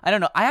 I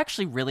don't know. I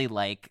actually really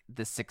like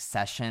the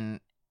Succession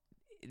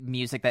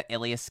music that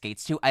Ilya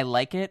skates to. I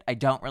like it. I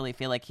don't really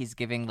feel like he's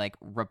giving, like,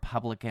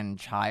 Republican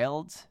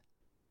child.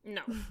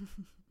 No.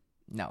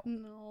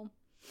 No.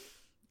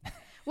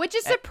 Which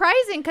is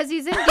surprising because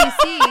he's in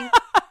DC.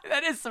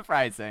 That is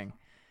surprising.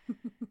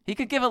 He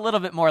could give a little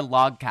bit more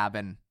log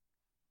cabin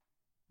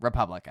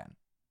Republican.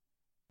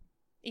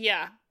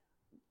 Yeah.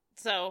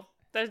 So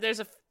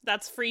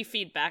that's free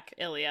feedback,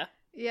 Ilya.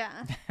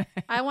 Yeah.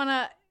 I want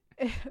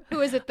to.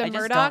 Who is it? The I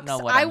just don't Murdochs? know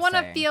what I I'm want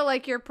to saying. feel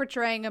like you're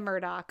portraying a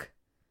Murdoch.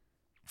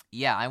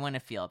 Yeah, I want to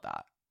feel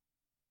that.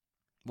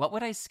 What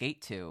would I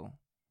skate to?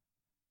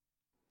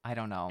 I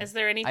don't know. Is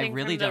there anything I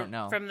really don't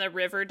know. from the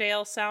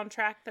Riverdale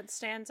soundtrack that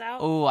stands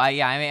out? Oh, I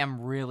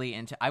am really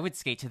into. I would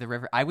skate to the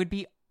river. I would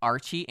be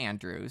Archie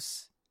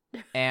Andrews,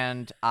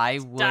 and I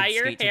would Dye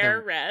your skate hair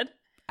to the red.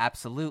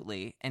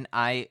 absolutely, and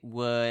I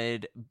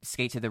would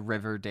skate to the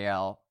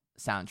Riverdale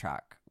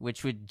soundtrack,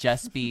 which would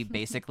just be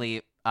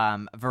basically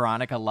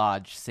Veronica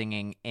Lodge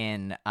singing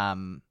in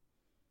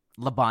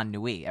La Bonne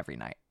Nuit every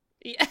night.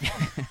 Yeah.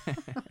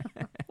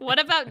 What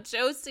about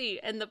Josie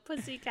and the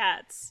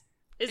Pussycats?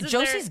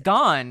 Josie's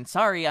gone.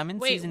 Sorry, I'm in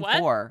Wait, season what?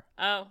 4.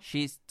 Oh,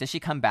 Does she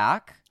come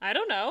back? I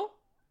don't know.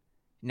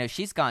 No,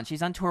 she's gone.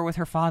 She's on tour with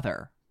her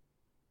father.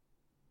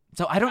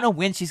 So I don't know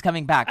when she's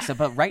coming back.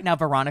 But right now,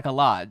 Veronica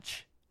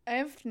Lodge. I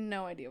have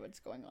no idea what's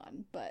going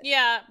on, but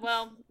Yeah,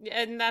 well,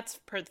 and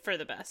that's for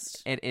the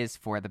best. It is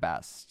for the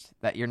best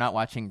that you're not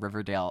watching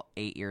Riverdale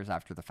 8 years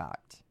after the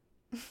fact.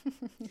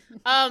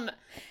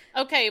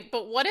 Okay,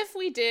 but what if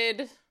we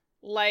did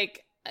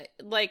like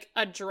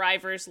a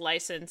driver's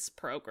license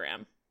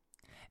program?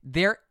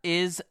 There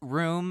is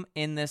room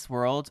in this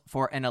world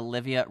for an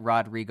Olivia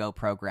Rodrigo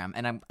program,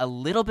 and I'm a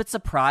little bit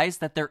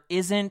surprised that there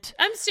isn't.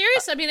 I'm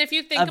serious. I mean, if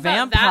you think a about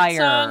vampire,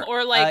 that song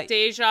or like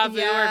Deja Vu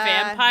or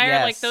yeah. Vampire,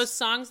 Yes. like those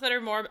songs that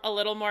are a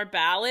little more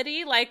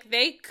ballady, like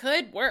they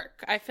could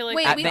work. I feel like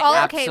wait, we they all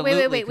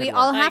absolutely wait. could We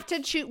all work. have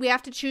to choose. We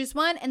have to choose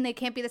one, and they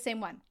can't be the same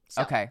one.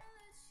 So. Okay.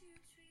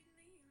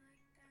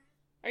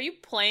 Are you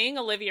playing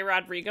Olivia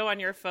Rodrigo on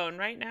your phone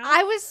right now?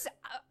 I was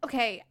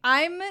okay.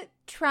 I'm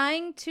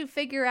trying to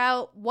figure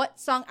out what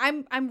song.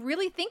 I'm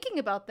really thinking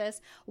about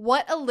this.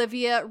 What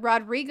Olivia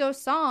Rodrigo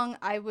song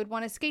I would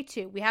want to skate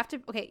to? We have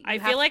to. Okay, I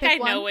feel like I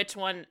know which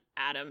one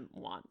Adam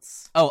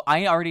wants. Oh,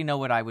 I already know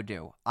what I would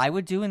do. I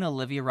would do an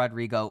Olivia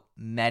Rodrigo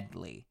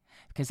medley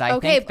because I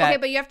Okay, think that. okay,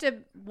 but you have to.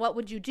 What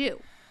would you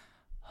do?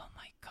 Oh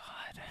my god.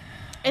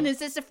 And is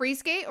this a free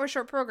skate or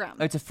short program?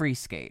 Oh, it's a free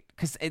skate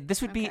because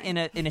this would be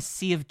Okay. in a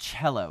sea of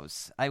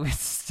cellos. I would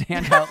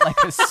stand out like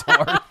a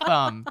sore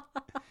thumb.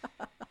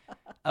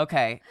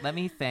 Okay, let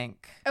me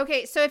think.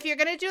 Okay, so if you're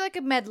gonna do like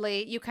a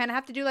medley, you kind of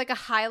have to do like a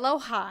high, low,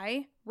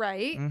 high,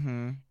 right?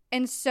 Mm-hmm.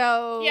 And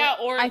so Yeah,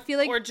 or I feel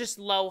like or just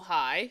low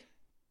high.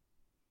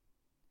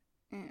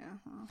 yeah.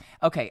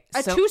 Okay,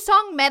 A so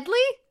 2-song medley.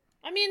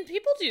 I mean,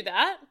 people do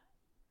that.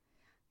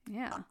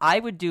 Yeah. I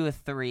would do a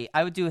 3.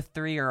 I would do a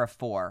 3 or a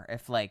 4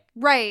 if like.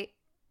 Right.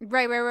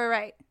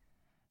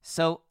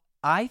 So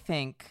I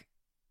think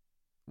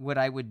what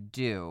I would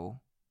do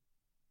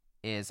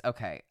is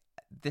okay.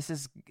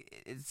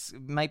 It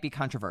might be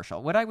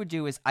controversial. What I would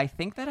do is I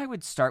think that I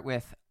would start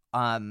with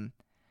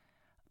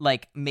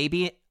like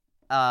maybe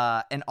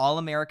an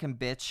All-American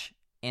Bitch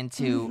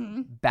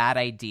into Bad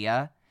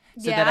Idea,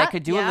 so that I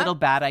could do a little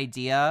Bad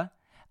Idea,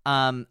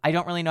 I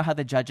don't really know how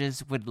the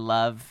judges would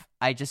love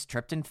I just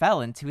tripped and fell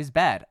into his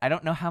bed. I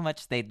don't know how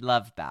much they'd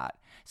love that.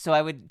 So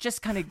I would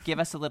just kind of give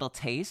us a little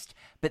taste,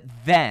 but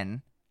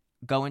then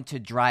go into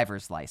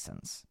driver's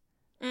license.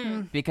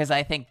 Because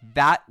I think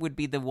that would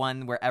be the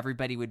one where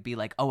everybody would be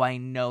like, oh, I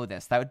know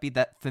this. That would be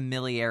that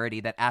familiarity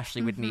that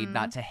Ashley would need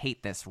not to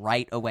hate this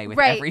right away with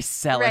every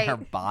cell in her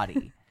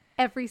body.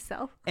 Every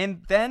cell.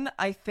 And then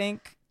I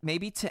think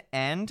maybe to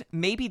end,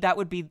 maybe that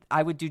would be,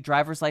 I would do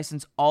driver's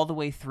license all the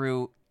way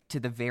through to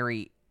the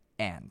very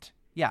end.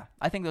 Yeah,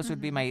 I think those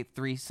would be my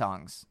 3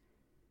 songs.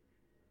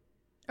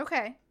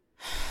 Okay.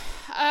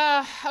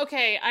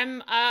 Okay,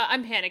 I'm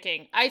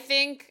panicking. I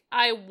think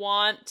I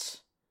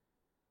want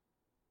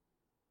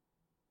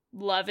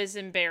Love is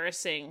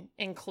Embarrassing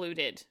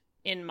included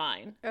in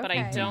mine, but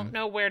I don't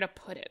know where to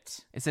put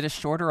it. Is it a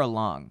short or a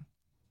long?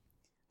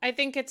 I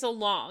think it's a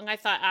long. I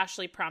thought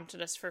Ashley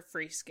prompted us for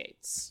free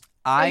skates.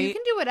 You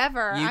can do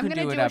whatever. I'm gonna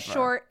do a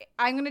short.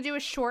 I'm gonna do a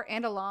short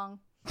and a long.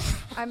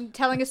 I'm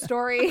telling a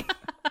story.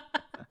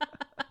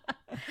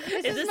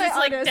 This is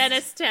like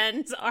Dennis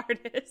Ten's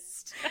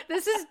artist.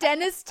 This is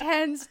Dennis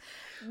Ten's.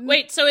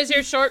 Wait, so is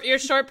your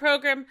short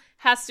program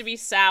has to be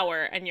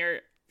sour and your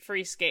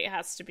free skate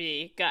has to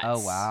be guts? Oh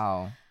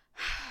wow.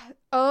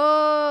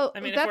 Oh, I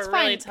mean, that's if we're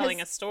fine, really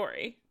telling a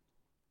story,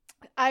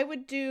 I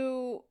would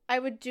do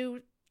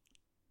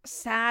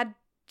sad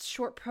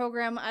short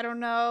program. I don't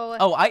know.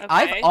 Oh,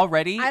 I've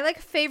already. I like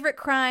favorite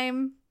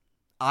crime.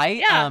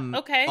 I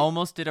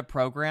almost did a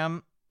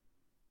program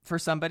for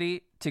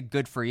somebody to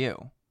Good For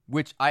You,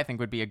 which I think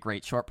would be a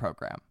great short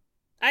program.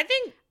 I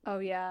think. Oh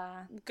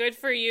yeah. Good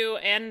For You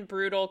and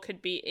Brutal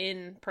could be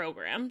in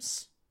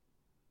programs.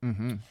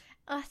 Mm-hmm.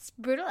 Oh, it's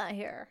brutal out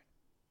here.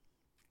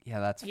 Yeah,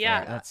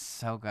 that's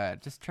so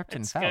good. Just tripped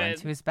and fell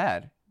into his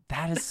bed.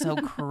 That is so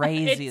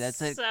crazy.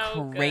 That's a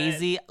so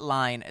crazy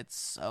line. It's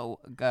so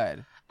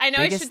good. I know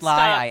Biggest I should lie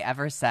stop, I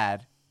ever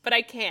said. but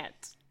I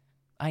can't.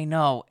 I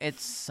know.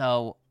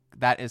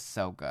 That is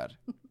so good.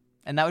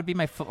 And that would be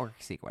my footwork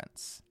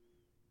sequence.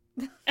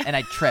 And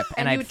I'd trip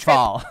and I'd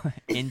fall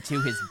into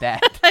his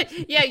bed.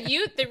 Yeah,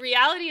 the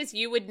reality is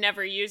you would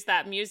never use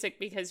that music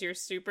because you're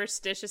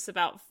superstitious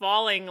about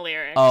falling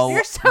lyrics. Oh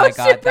You're so my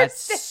god, that's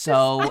superstitious.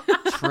 so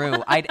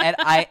true.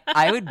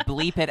 I would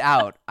bleep it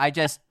out. I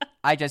just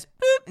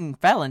boop and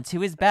fell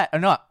into his bed. Oh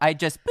no, I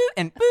just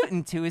boot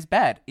into his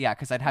bed. Yeah,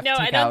 because I'd have to take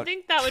I don't out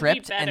think that would be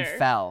tripped better. and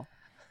fell.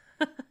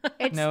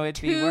 It's No,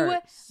 it'd be 2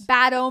 worse.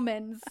 bad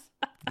omens.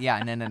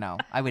 Yeah, no.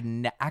 I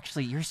would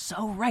actually, you're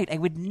so right. I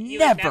would You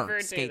never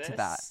do skate to this.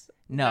 that.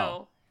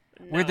 No.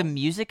 Where the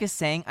music is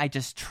saying I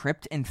just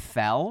tripped and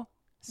fell.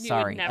 You would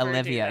Sorry, never do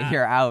Olivia, that.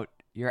 you're out.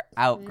 You're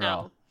out, girl.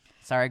 No.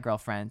 Sorry,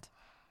 girlfriend.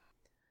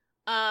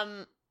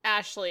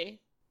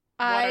 Ashley,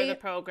 what are the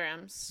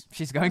programs?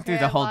 She's going through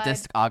Okay, the whole well,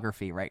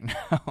 discography right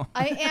now.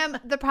 I am.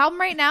 The problem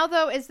right now,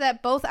 though, is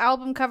that both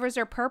album covers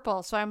are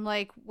purple. So I'm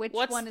like, which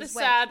What's one the is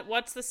sad?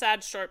 What's the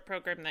sad short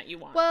program that you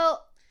want?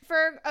 Well,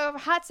 for a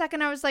hot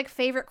second, I was like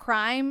favorite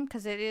crime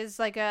because it is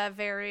like a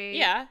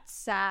very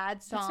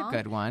sad song. That's a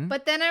good one.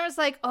 But then I was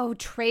like, oh,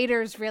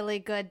 Traitor's really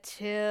good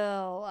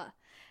too.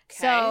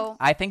 So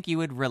I think you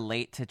would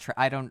relate to.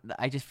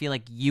 I just feel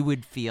like you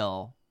would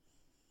feel.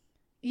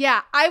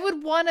 yeah, I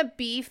would want to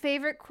be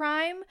favorite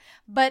crime,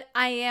 but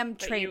I am But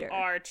Traitor. you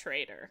are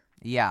Traitor.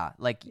 Yeah,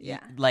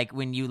 like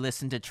when you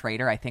listen to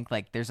Traitor, I think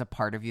like there's a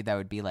part of you that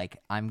would be like,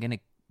 I'm gonna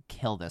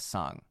kill this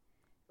song.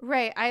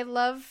 Right. I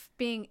love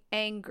being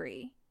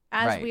angry,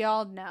 as Right. we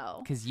all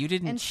know. Because you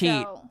didn't And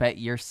cheat, so- but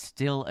you're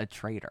still a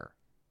traitor.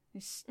 You're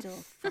still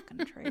a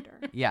fucking traitor.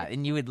 Yeah,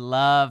 and you would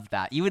love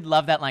that. You would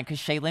love that line because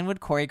Shaylin would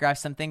choreograph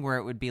something where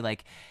it would be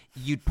like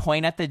you'd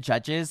point at the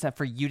judges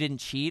for you didn't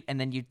cheat,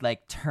 and then you'd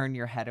like turn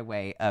your head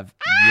away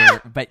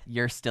but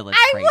you're still a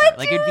traitor. would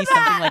Like do it'd be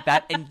something like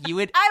that, and you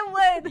would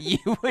I would.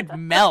 you would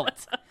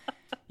melt.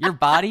 Your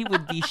body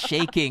would be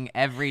shaking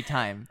every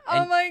time.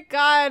 Oh my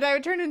god, I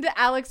would turn into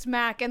Alex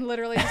Mack and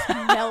literally just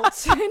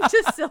melt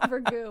into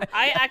silver goo.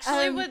 I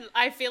actually would.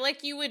 I feel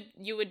like you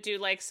would do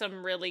like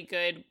some really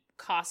good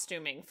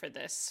costuming for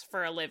this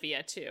for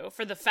Olivia too,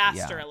 for the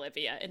faster Yeah.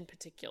 Olivia in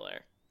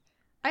particular.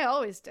 I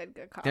always did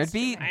good costume. There'd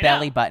be I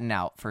belly know. button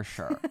out for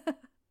sure.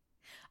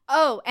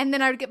 Oh, and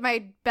then I would get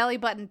my belly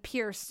button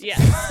pierced Yeah.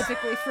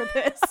 specifically for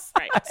this.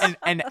 Right.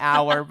 an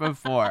hour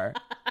before.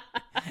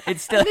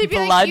 It's still they'd be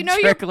like, blood you know,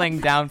 trickling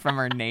down from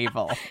her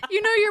navel.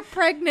 You know you're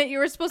pregnant. You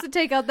were supposed to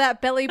take out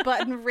that belly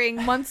button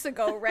ring months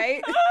ago,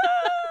 right?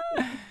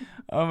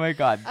 Oh my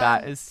god,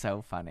 that is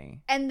so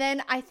funny. And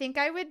then I think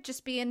I would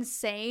just be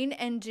insane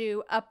and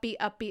do upbeat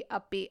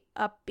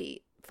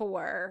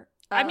for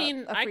I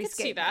mean, a I free could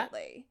see skate that.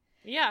 medley.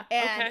 Yeah.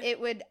 And okay. it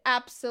would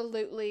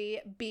absolutely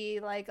be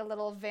like a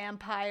little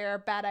vampire,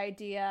 bad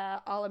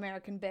idea, all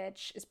American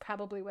bitch is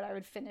probably what I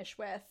would finish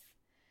with.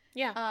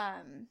 Yeah.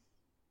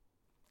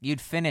 You'd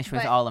finish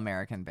with But- All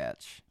American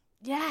Bitch.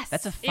 Yes.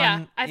 That's a Yeah,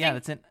 fun. I Yeah,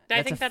 think- that's I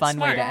a think that's fun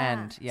way smart. to Yeah.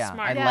 end. Yeah,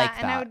 Smart. I yeah, like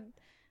and I that. would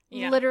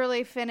Yeah.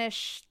 literally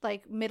finish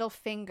like middle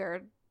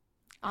finger.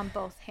 on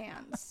both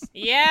hands.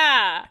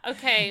 Yeah.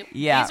 Okay.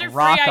 Yeah, These are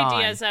rock free on.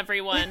 ideas,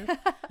 everyone.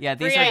 Yeah,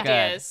 these Free are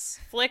ideas.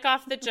 Flick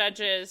off the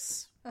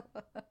judges.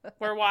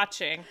 We're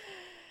watching.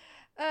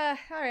 All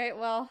right.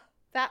 Well,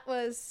 that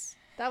was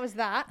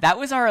that. That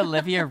was our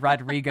Olivia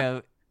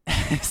Rodrigo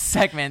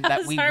segment that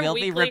was we our will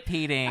be weekly-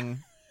 repeating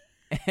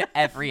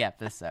every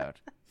episode.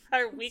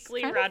 Our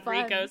weekly kind of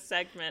Rodrigo fun.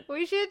 segment.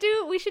 We should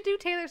do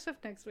Taylor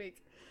Swift next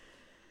week.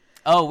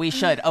 Oh, we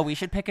should. Oh, we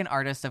should pick an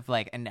artist of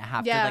like and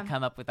have Yeah. to like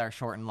come up with our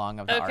short and long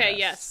of the Okay, artists.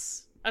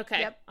 yes. Okay.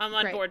 Yep, I'm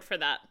on great. board for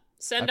that.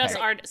 Send Okay.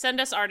 us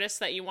send us artists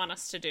that you want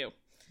us to do.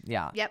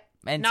 Yeah. Yep.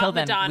 Until Not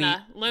then,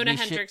 Madonna. Luna we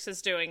should- Hendricks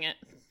is doing it.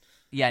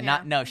 Yeah,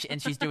 Yeah.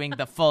 and she's doing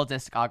the full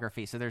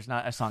discography, so there's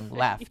not a song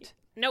left.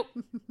 Nope.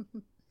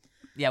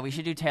 Yeah, we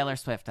should do Taylor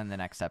Swift in the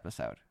next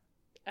episode.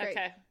 Great.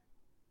 Okay.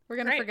 We're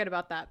gonna Great. forget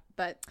about that,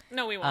 but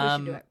No, we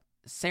won't. do it.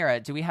 Sarah,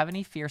 do we have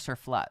any fierce or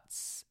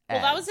fluts?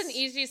 Well, that was an As-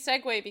 easy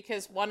segue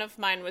because one of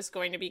mine was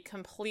going to be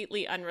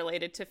completely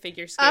unrelated to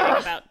figure skating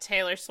about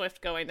Taylor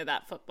Swift going to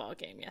that football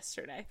game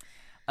yesterday.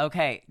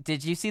 Okay,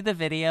 did you see the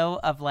video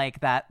of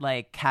like that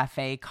like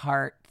cafe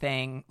cart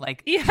thing,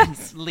 like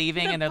Yes.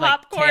 leaving, The and they're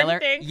like popcorn Taylor?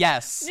 thing.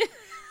 Yes,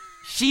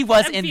 she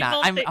was And in that.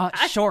 people I'm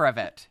think- sure of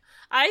it.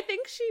 I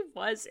think she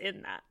was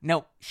in that.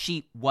 No,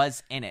 she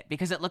was in it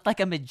because it looked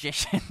like a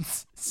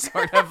magician's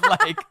sort of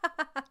like.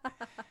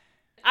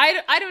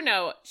 I don't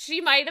know. She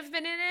might have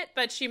been in it,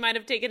 but she might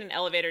have taken an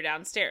elevator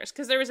downstairs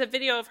because there was a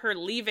video of her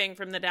leaving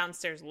from the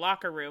downstairs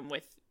locker room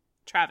with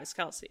Travis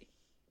Kelce.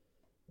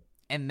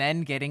 And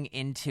then getting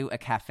into a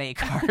cafe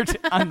cart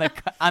on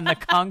the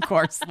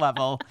concourse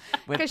level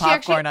with because she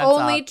actually popcorn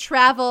on only top.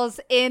 travels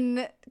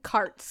in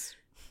carts.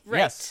 Right.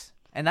 Yes,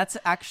 and that's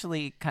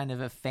actually kind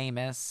of a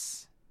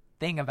famous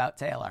thing about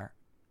Taylor.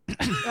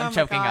 I'm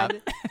choking up.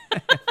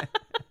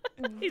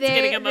 He's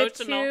getting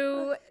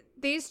emotional.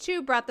 These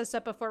two brought this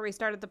up before we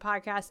started the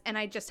podcast, and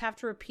I just have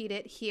to repeat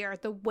it here.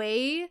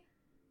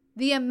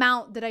 The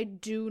amount that I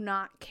do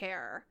not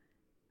care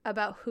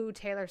about who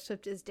Taylor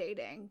Swift is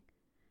dating.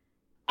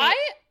 I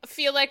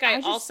feel like I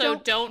just also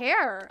don't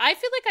care. I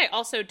feel like I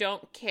also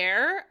don't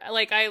care.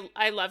 Like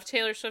I love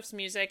Taylor Swift's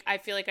music. I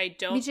feel like I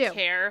don't too.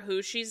 care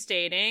who she's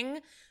dating.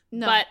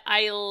 No. But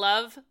I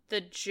love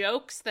the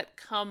jokes that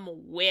come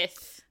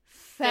with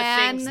the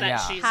things that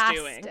she's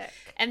doing. Fantastic.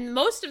 And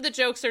most of the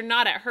jokes are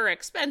not at her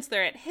expense.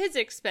 They're at his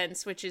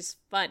expense, which is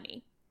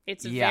funny.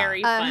 It's Yeah.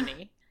 very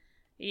funny.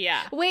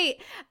 Yeah.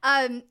 Wait,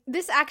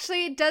 this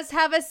actually does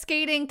have a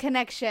skating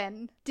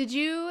connection. Did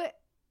you,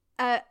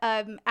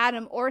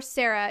 Adam or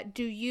Sarah,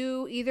 do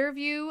either of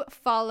you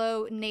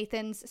follow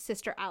Nathan's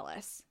sister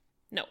Alice?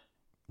 No.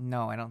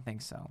 No, I don't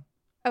think so.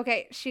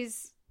 Okay,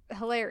 she's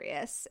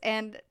hilarious,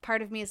 and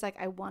part of me is like,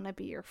 I want to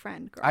be your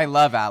friend, girl. I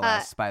love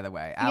Alice, by the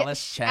way.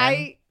 Alice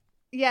Chen.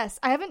 Yes,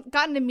 I haven't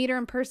gotten to meet her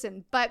in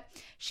person, but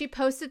she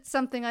posted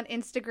something on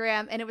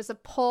Instagram, and it was a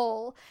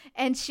poll,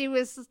 and she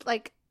was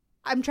like,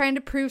 I'm trying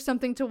to prove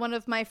something to one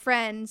of my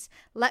friends.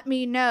 Let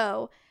me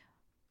know.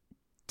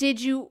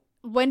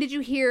 When did you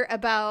hear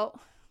about,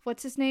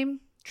 what's his name?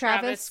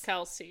 Travis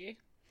Kelce.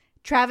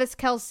 Travis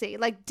Kelce.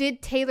 Like,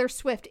 did Taylor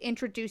Swift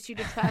introduce you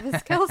to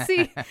Travis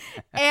Kelce?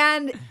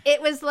 And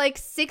it was like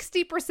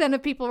 60%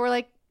 of people were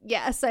like,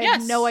 yes, I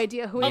had no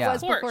idea who he Of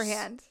was course.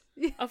 beforehand.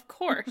 Of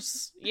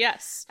course.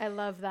 Yes. I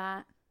love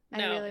that.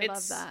 I really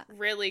love that.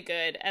 Really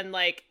good. And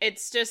like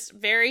it's just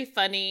very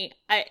funny.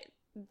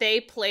 They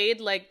played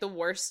like the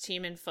worst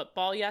team in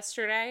football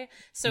yesterday.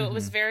 So it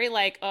was very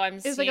like, oh, I'm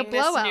seeing like a this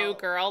blowout. new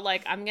girl.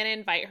 Like I'm gonna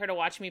invite her to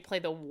watch me play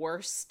the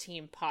worst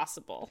team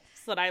possible.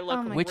 So that I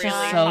look my Which is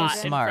really so hot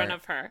smart. in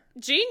front of her.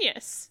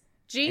 Genius.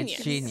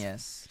 It's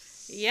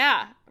genius.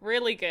 Yeah,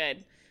 really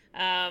good.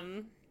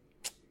 I'm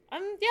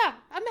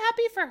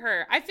happy for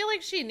her. I feel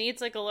like she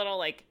needs like a little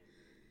like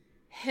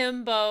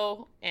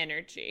himbo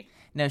energy.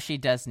 No, she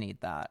does need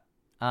that.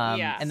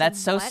 Yeah. And that's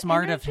so What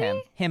smart of him.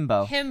 energy?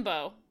 Himbo.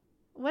 Himbo.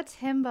 What's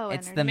himbo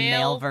It's energy? the male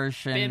Male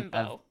version bimbo.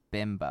 of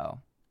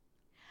bimbo.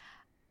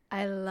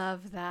 I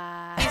love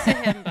that. He's a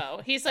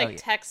himbo. He's like yeah.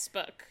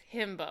 textbook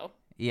himbo.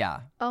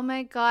 Yeah. Oh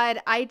my god,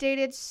 I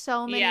dated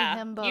so many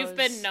himbos. You've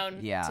been known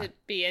Yeah. to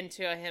be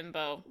into a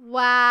himbo.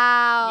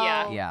 Wow.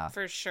 Yeah, Yeah.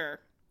 for sure.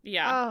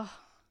 Yeah. Oh,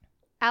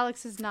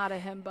 Alex is not a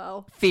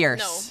himbo.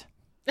 Fierce.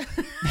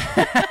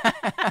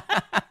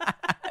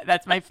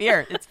 That's my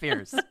fear. It's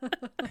fierce.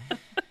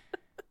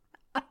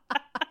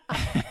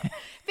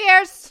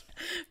 Fierce.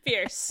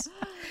 Fierce.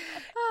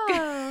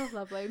 Oh,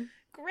 lovely.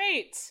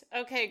 Great.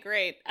 Okay,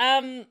 great.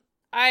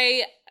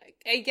 I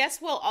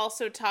guess we'll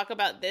also talk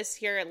about this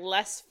here.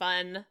 Less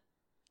fun.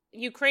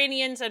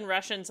 Ukrainians and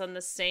Russians on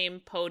the same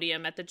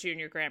podium at the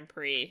Junior Grand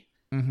Prix.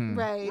 Mm-hmm.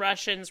 Right.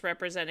 Russians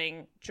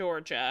representing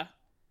Georgia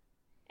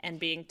and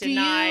being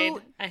denied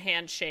a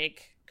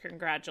handshake.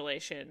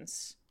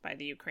 Congratulations by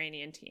the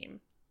Ukrainian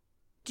team.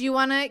 Do you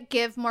want to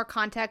give more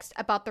context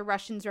about the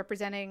Russians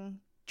representing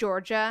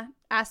Georgia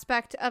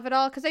aspect of it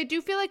all? Because I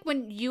do feel like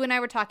when you and I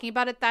were talking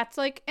about it, that's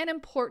like an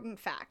important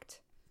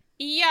fact.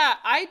 Yeah,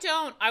 I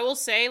will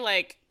say,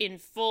 like, in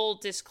full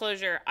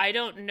disclosure, I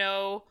don't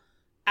know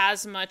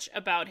as much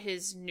about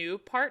his new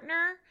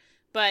partner.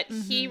 but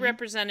he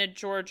represented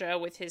Georgia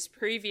with his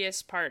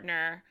previous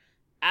partner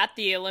at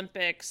the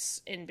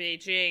Olympics in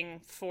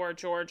Beijing for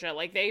Georgia.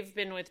 Like, they've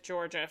been with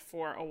Georgia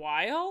for a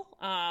while.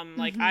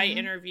 Like, I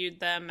interviewed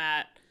them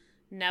at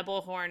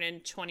Nebelhorn in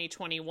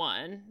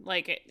 2021.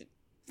 Like,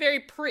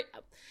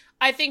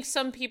 I think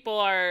some people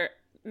are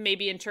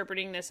maybe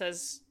interpreting this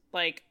as,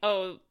 like,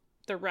 oh,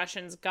 the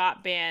Russians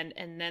got banned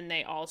and then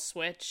they all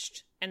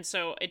switched. And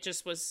so it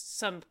just was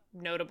some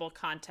notable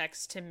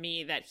context to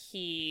me that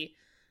he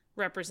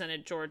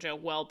represented Georgia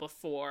well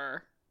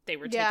before they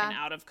were taken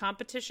out of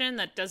competition.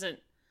 That doesn't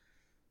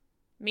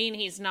mean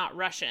he's not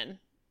Russian.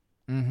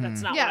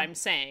 That's not what I'm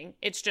saying.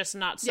 It's just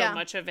not so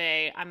much of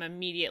I'm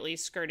immediately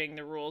skirting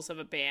the rules of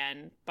a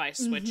ban by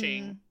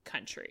switching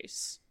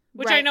countries,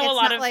 which I know a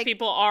lot of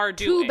people are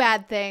doing. Two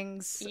bad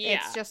things. Yeah.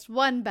 It's just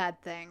one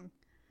bad thing.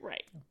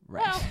 Right.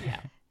 Right. Well,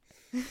 yeah.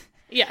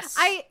 Yes.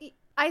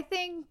 I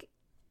think,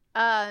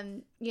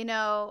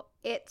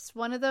 it's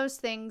one of those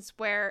things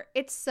where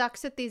it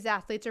sucks that these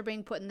athletes are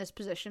being put in this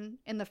position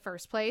in the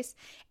first place.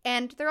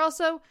 And they're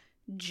also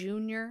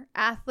junior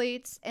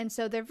athletes. And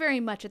so they're very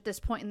much at this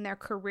point in their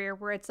career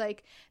where it's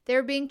like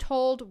they're being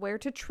told where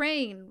to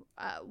train,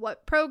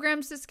 what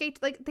programs to skate.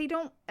 Like, they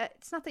don't,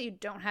 it's not that you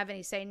don't have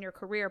any say in your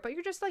career, but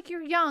you're just like,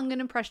 you're young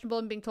and impressionable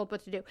and being told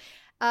what to do.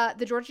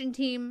 The Georgian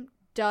team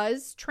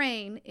does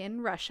train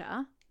in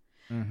Russia.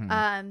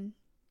 And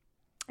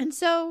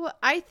so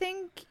I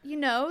think,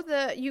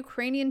 the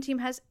Ukrainian team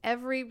has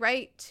every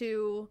right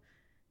to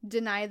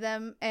deny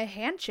them a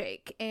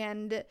handshake.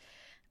 And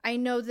I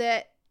know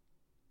that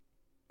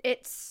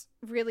it's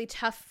really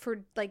tough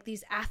for, like,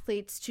 these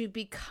athletes to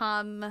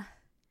become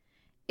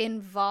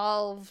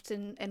involved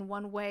in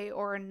one way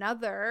or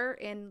another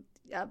in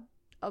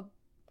a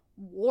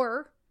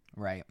war.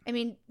 Right. I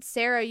mean,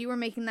 Sarah, you were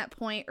making that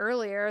point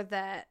earlier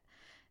that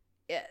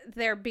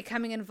they're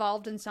becoming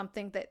involved in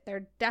something that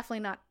they're definitely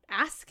not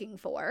asking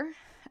for.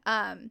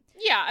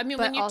 Yeah, I mean,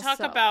 when you talk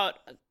about,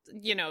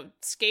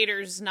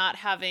 skaters not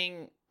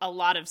having a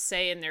lot of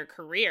say in their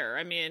career,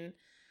 I mean,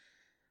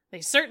 they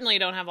certainly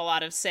don't have a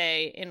lot of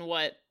say in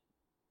what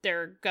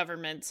their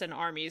governments and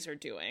armies are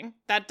doing.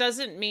 That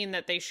doesn't mean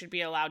that they should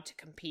be allowed to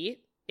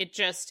compete. It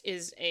just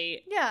is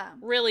a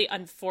really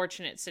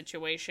unfortunate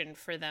situation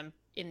for them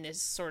in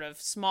this sort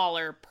of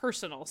smaller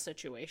personal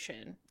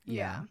situation.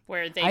 Yeah.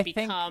 Where they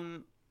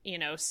become,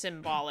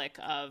 symbolic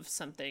of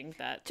something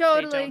that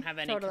they don't have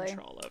any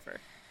control over.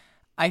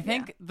 I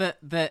think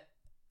the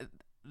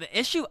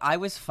issue I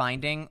was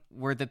finding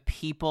were the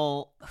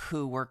people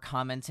who were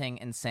commenting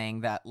and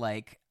saying that,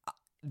 like,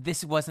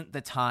 this isn't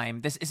the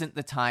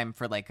time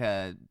for, like,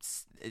 to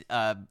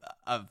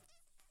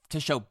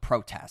show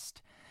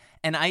protest.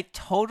 And I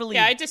totally...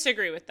 Yeah, I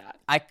disagree with that.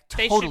 I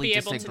totally disagree.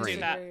 They should be able to do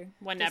that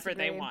whenever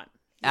they want.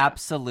 Yeah.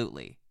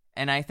 Absolutely.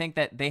 And I think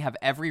that they have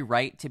every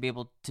right to be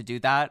able to do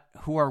that.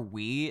 Who are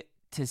we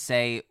to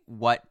say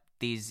what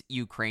these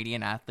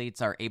Ukrainian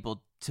athletes are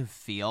able to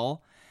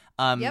feel?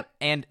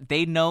 And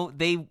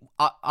they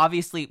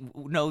obviously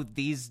know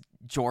these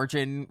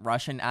Georgian,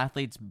 Russian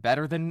athletes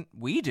better than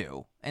we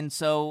do. And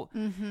so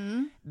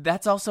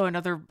that's also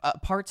another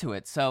part to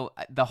it. So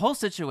the whole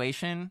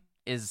situation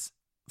is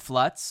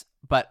flutz,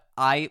 but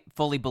I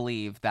fully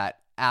believe that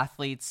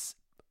athletes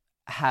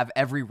have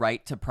every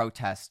right to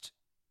protest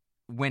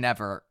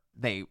whenever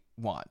they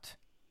want.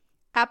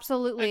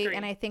 Absolutely. Agreed.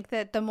 And I think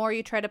that the more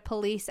you try to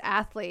police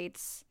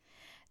athletes,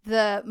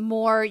 the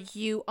more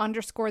you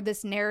underscore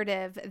this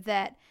narrative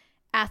that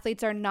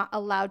athletes are not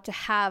allowed to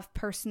have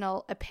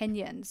personal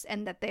opinions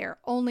and that they are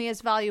only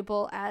as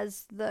valuable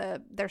as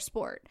their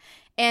sport.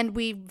 And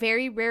we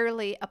very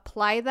rarely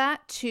apply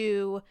that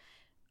to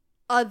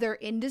other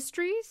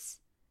industries.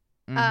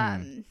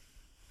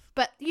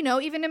 But,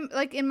 even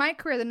in my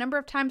career, the number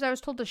of times I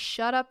was told to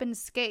shut up and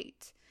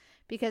skate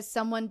because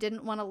someone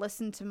didn't want to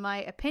listen to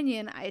my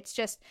opinion. It's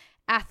just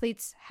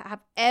athletes have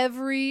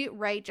every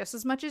right, just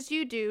as much as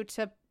you do,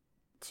 to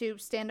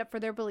stand up for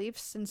their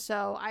beliefs. And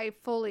so I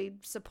fully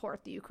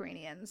support the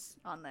Ukrainians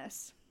on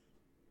this.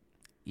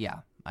 Yeah,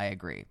 I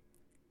agree.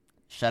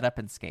 Shut up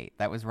and skate.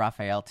 That was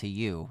Raphael to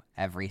you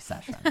every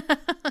session.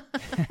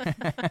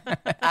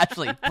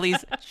 Actually,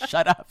 please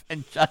shut up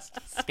and just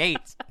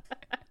skate.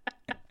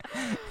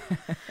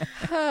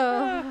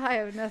 Oh, I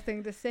have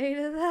nothing to say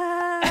to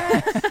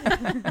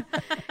that.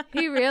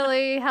 He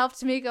really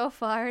helped me go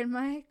far in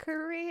my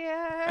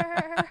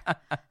career.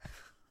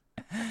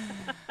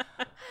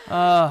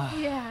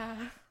 Yeah.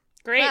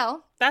 Great.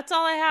 Well, that's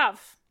all I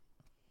have.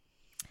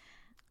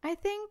 I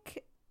think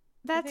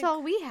that's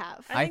all we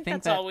have. I think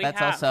that's all we that's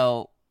have.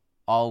 also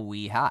all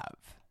we have.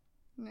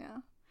 Yeah.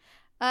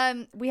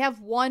 We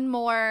have one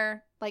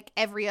more, like,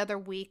 every other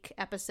week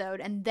episode,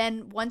 and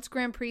then once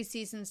Grand Prix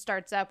season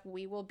starts up,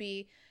 we will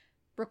be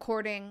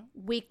recording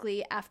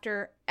weekly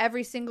after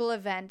every single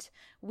event.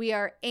 We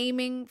are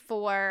aiming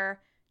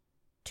for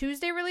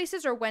Tuesday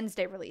releases or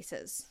Wednesday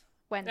releases.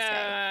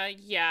 Wednesday.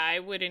 Yeah, I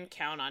wouldn't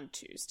count on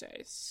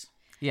Tuesdays.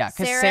 Yeah,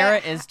 because Sarah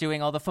is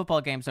doing all the football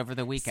games over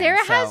the weekend.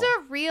 Sarah has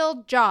a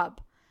real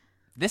job.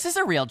 This is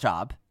a real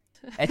job.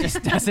 It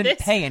just doesn't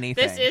pay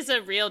anything. This is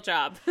a real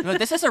job. No,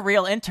 this is a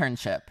real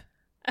internship.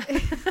 I'm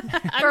And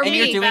you're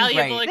getting doing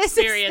valuable great.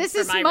 experience This for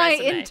is my my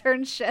resume.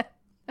 internship.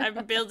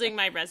 I'm building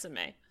my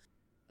resume.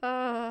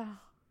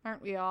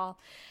 Aren't we all?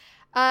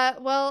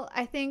 Well,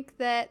 I think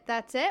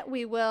that's it.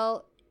 We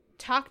will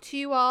talk to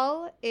you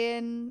all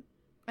in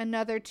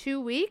another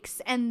 2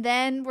 weeks, and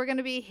then we're going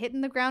to be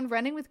hitting the ground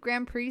running with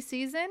Grand Prix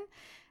season.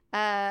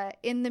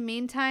 In the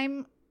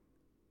meantime,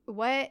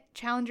 what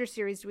Challenger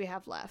Series do we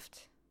have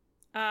left?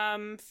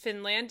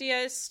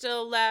 Finlandia is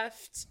still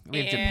left. We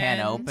have Japan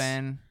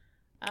Open.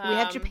 We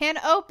have Japan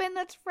Open.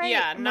 That's right.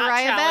 Yeah, not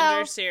Mariah Challenger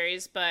Bell.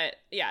 Series, but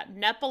yeah,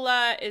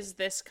 Nepala is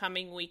this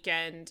coming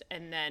weekend,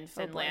 and then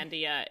Oh, boy.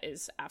 Finlandia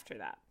is after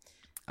that.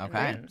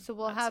 Okay. So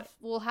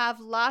we'll have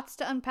lots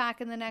to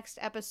unpack in the next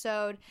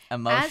episode.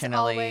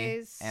 Emotionally As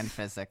always, and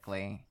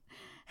physically.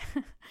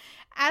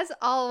 As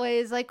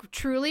always, like,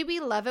 truly, we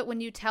love it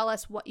when you tell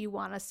us what you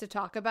want us to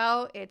talk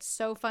about. It's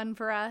so fun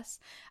for us.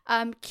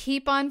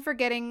 Keep on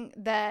forgetting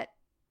that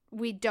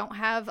we don't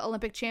have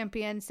Olympic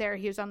champion Sarah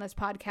Hughes on this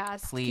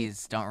podcast.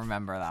 Please don't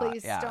remember that.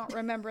 Please Yeah. don't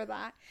remember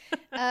that.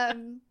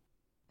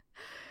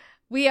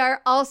 We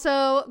are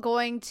also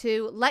going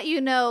to let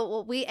you know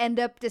what we end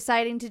up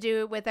deciding to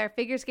do with our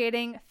figure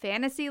skating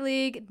fantasy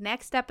league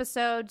next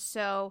episode.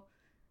 So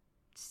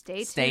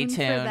stay tuned for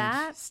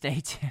that.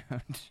 Stay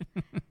tuned.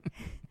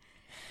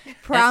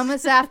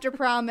 Promise after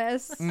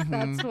promise.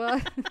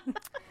 Mm-hmm.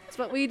 That's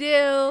what we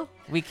do.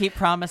 We keep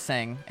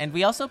promising, and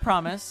we also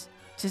promise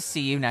to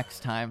see you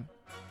next time.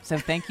 So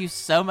thank you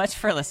so much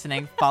for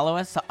listening. Follow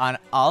us on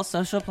all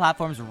social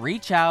platforms.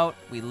 Reach out.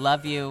 We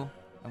love you,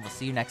 and we'll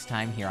see you next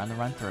time here on The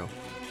Run Through.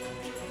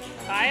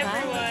 Bye,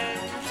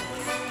 everyone.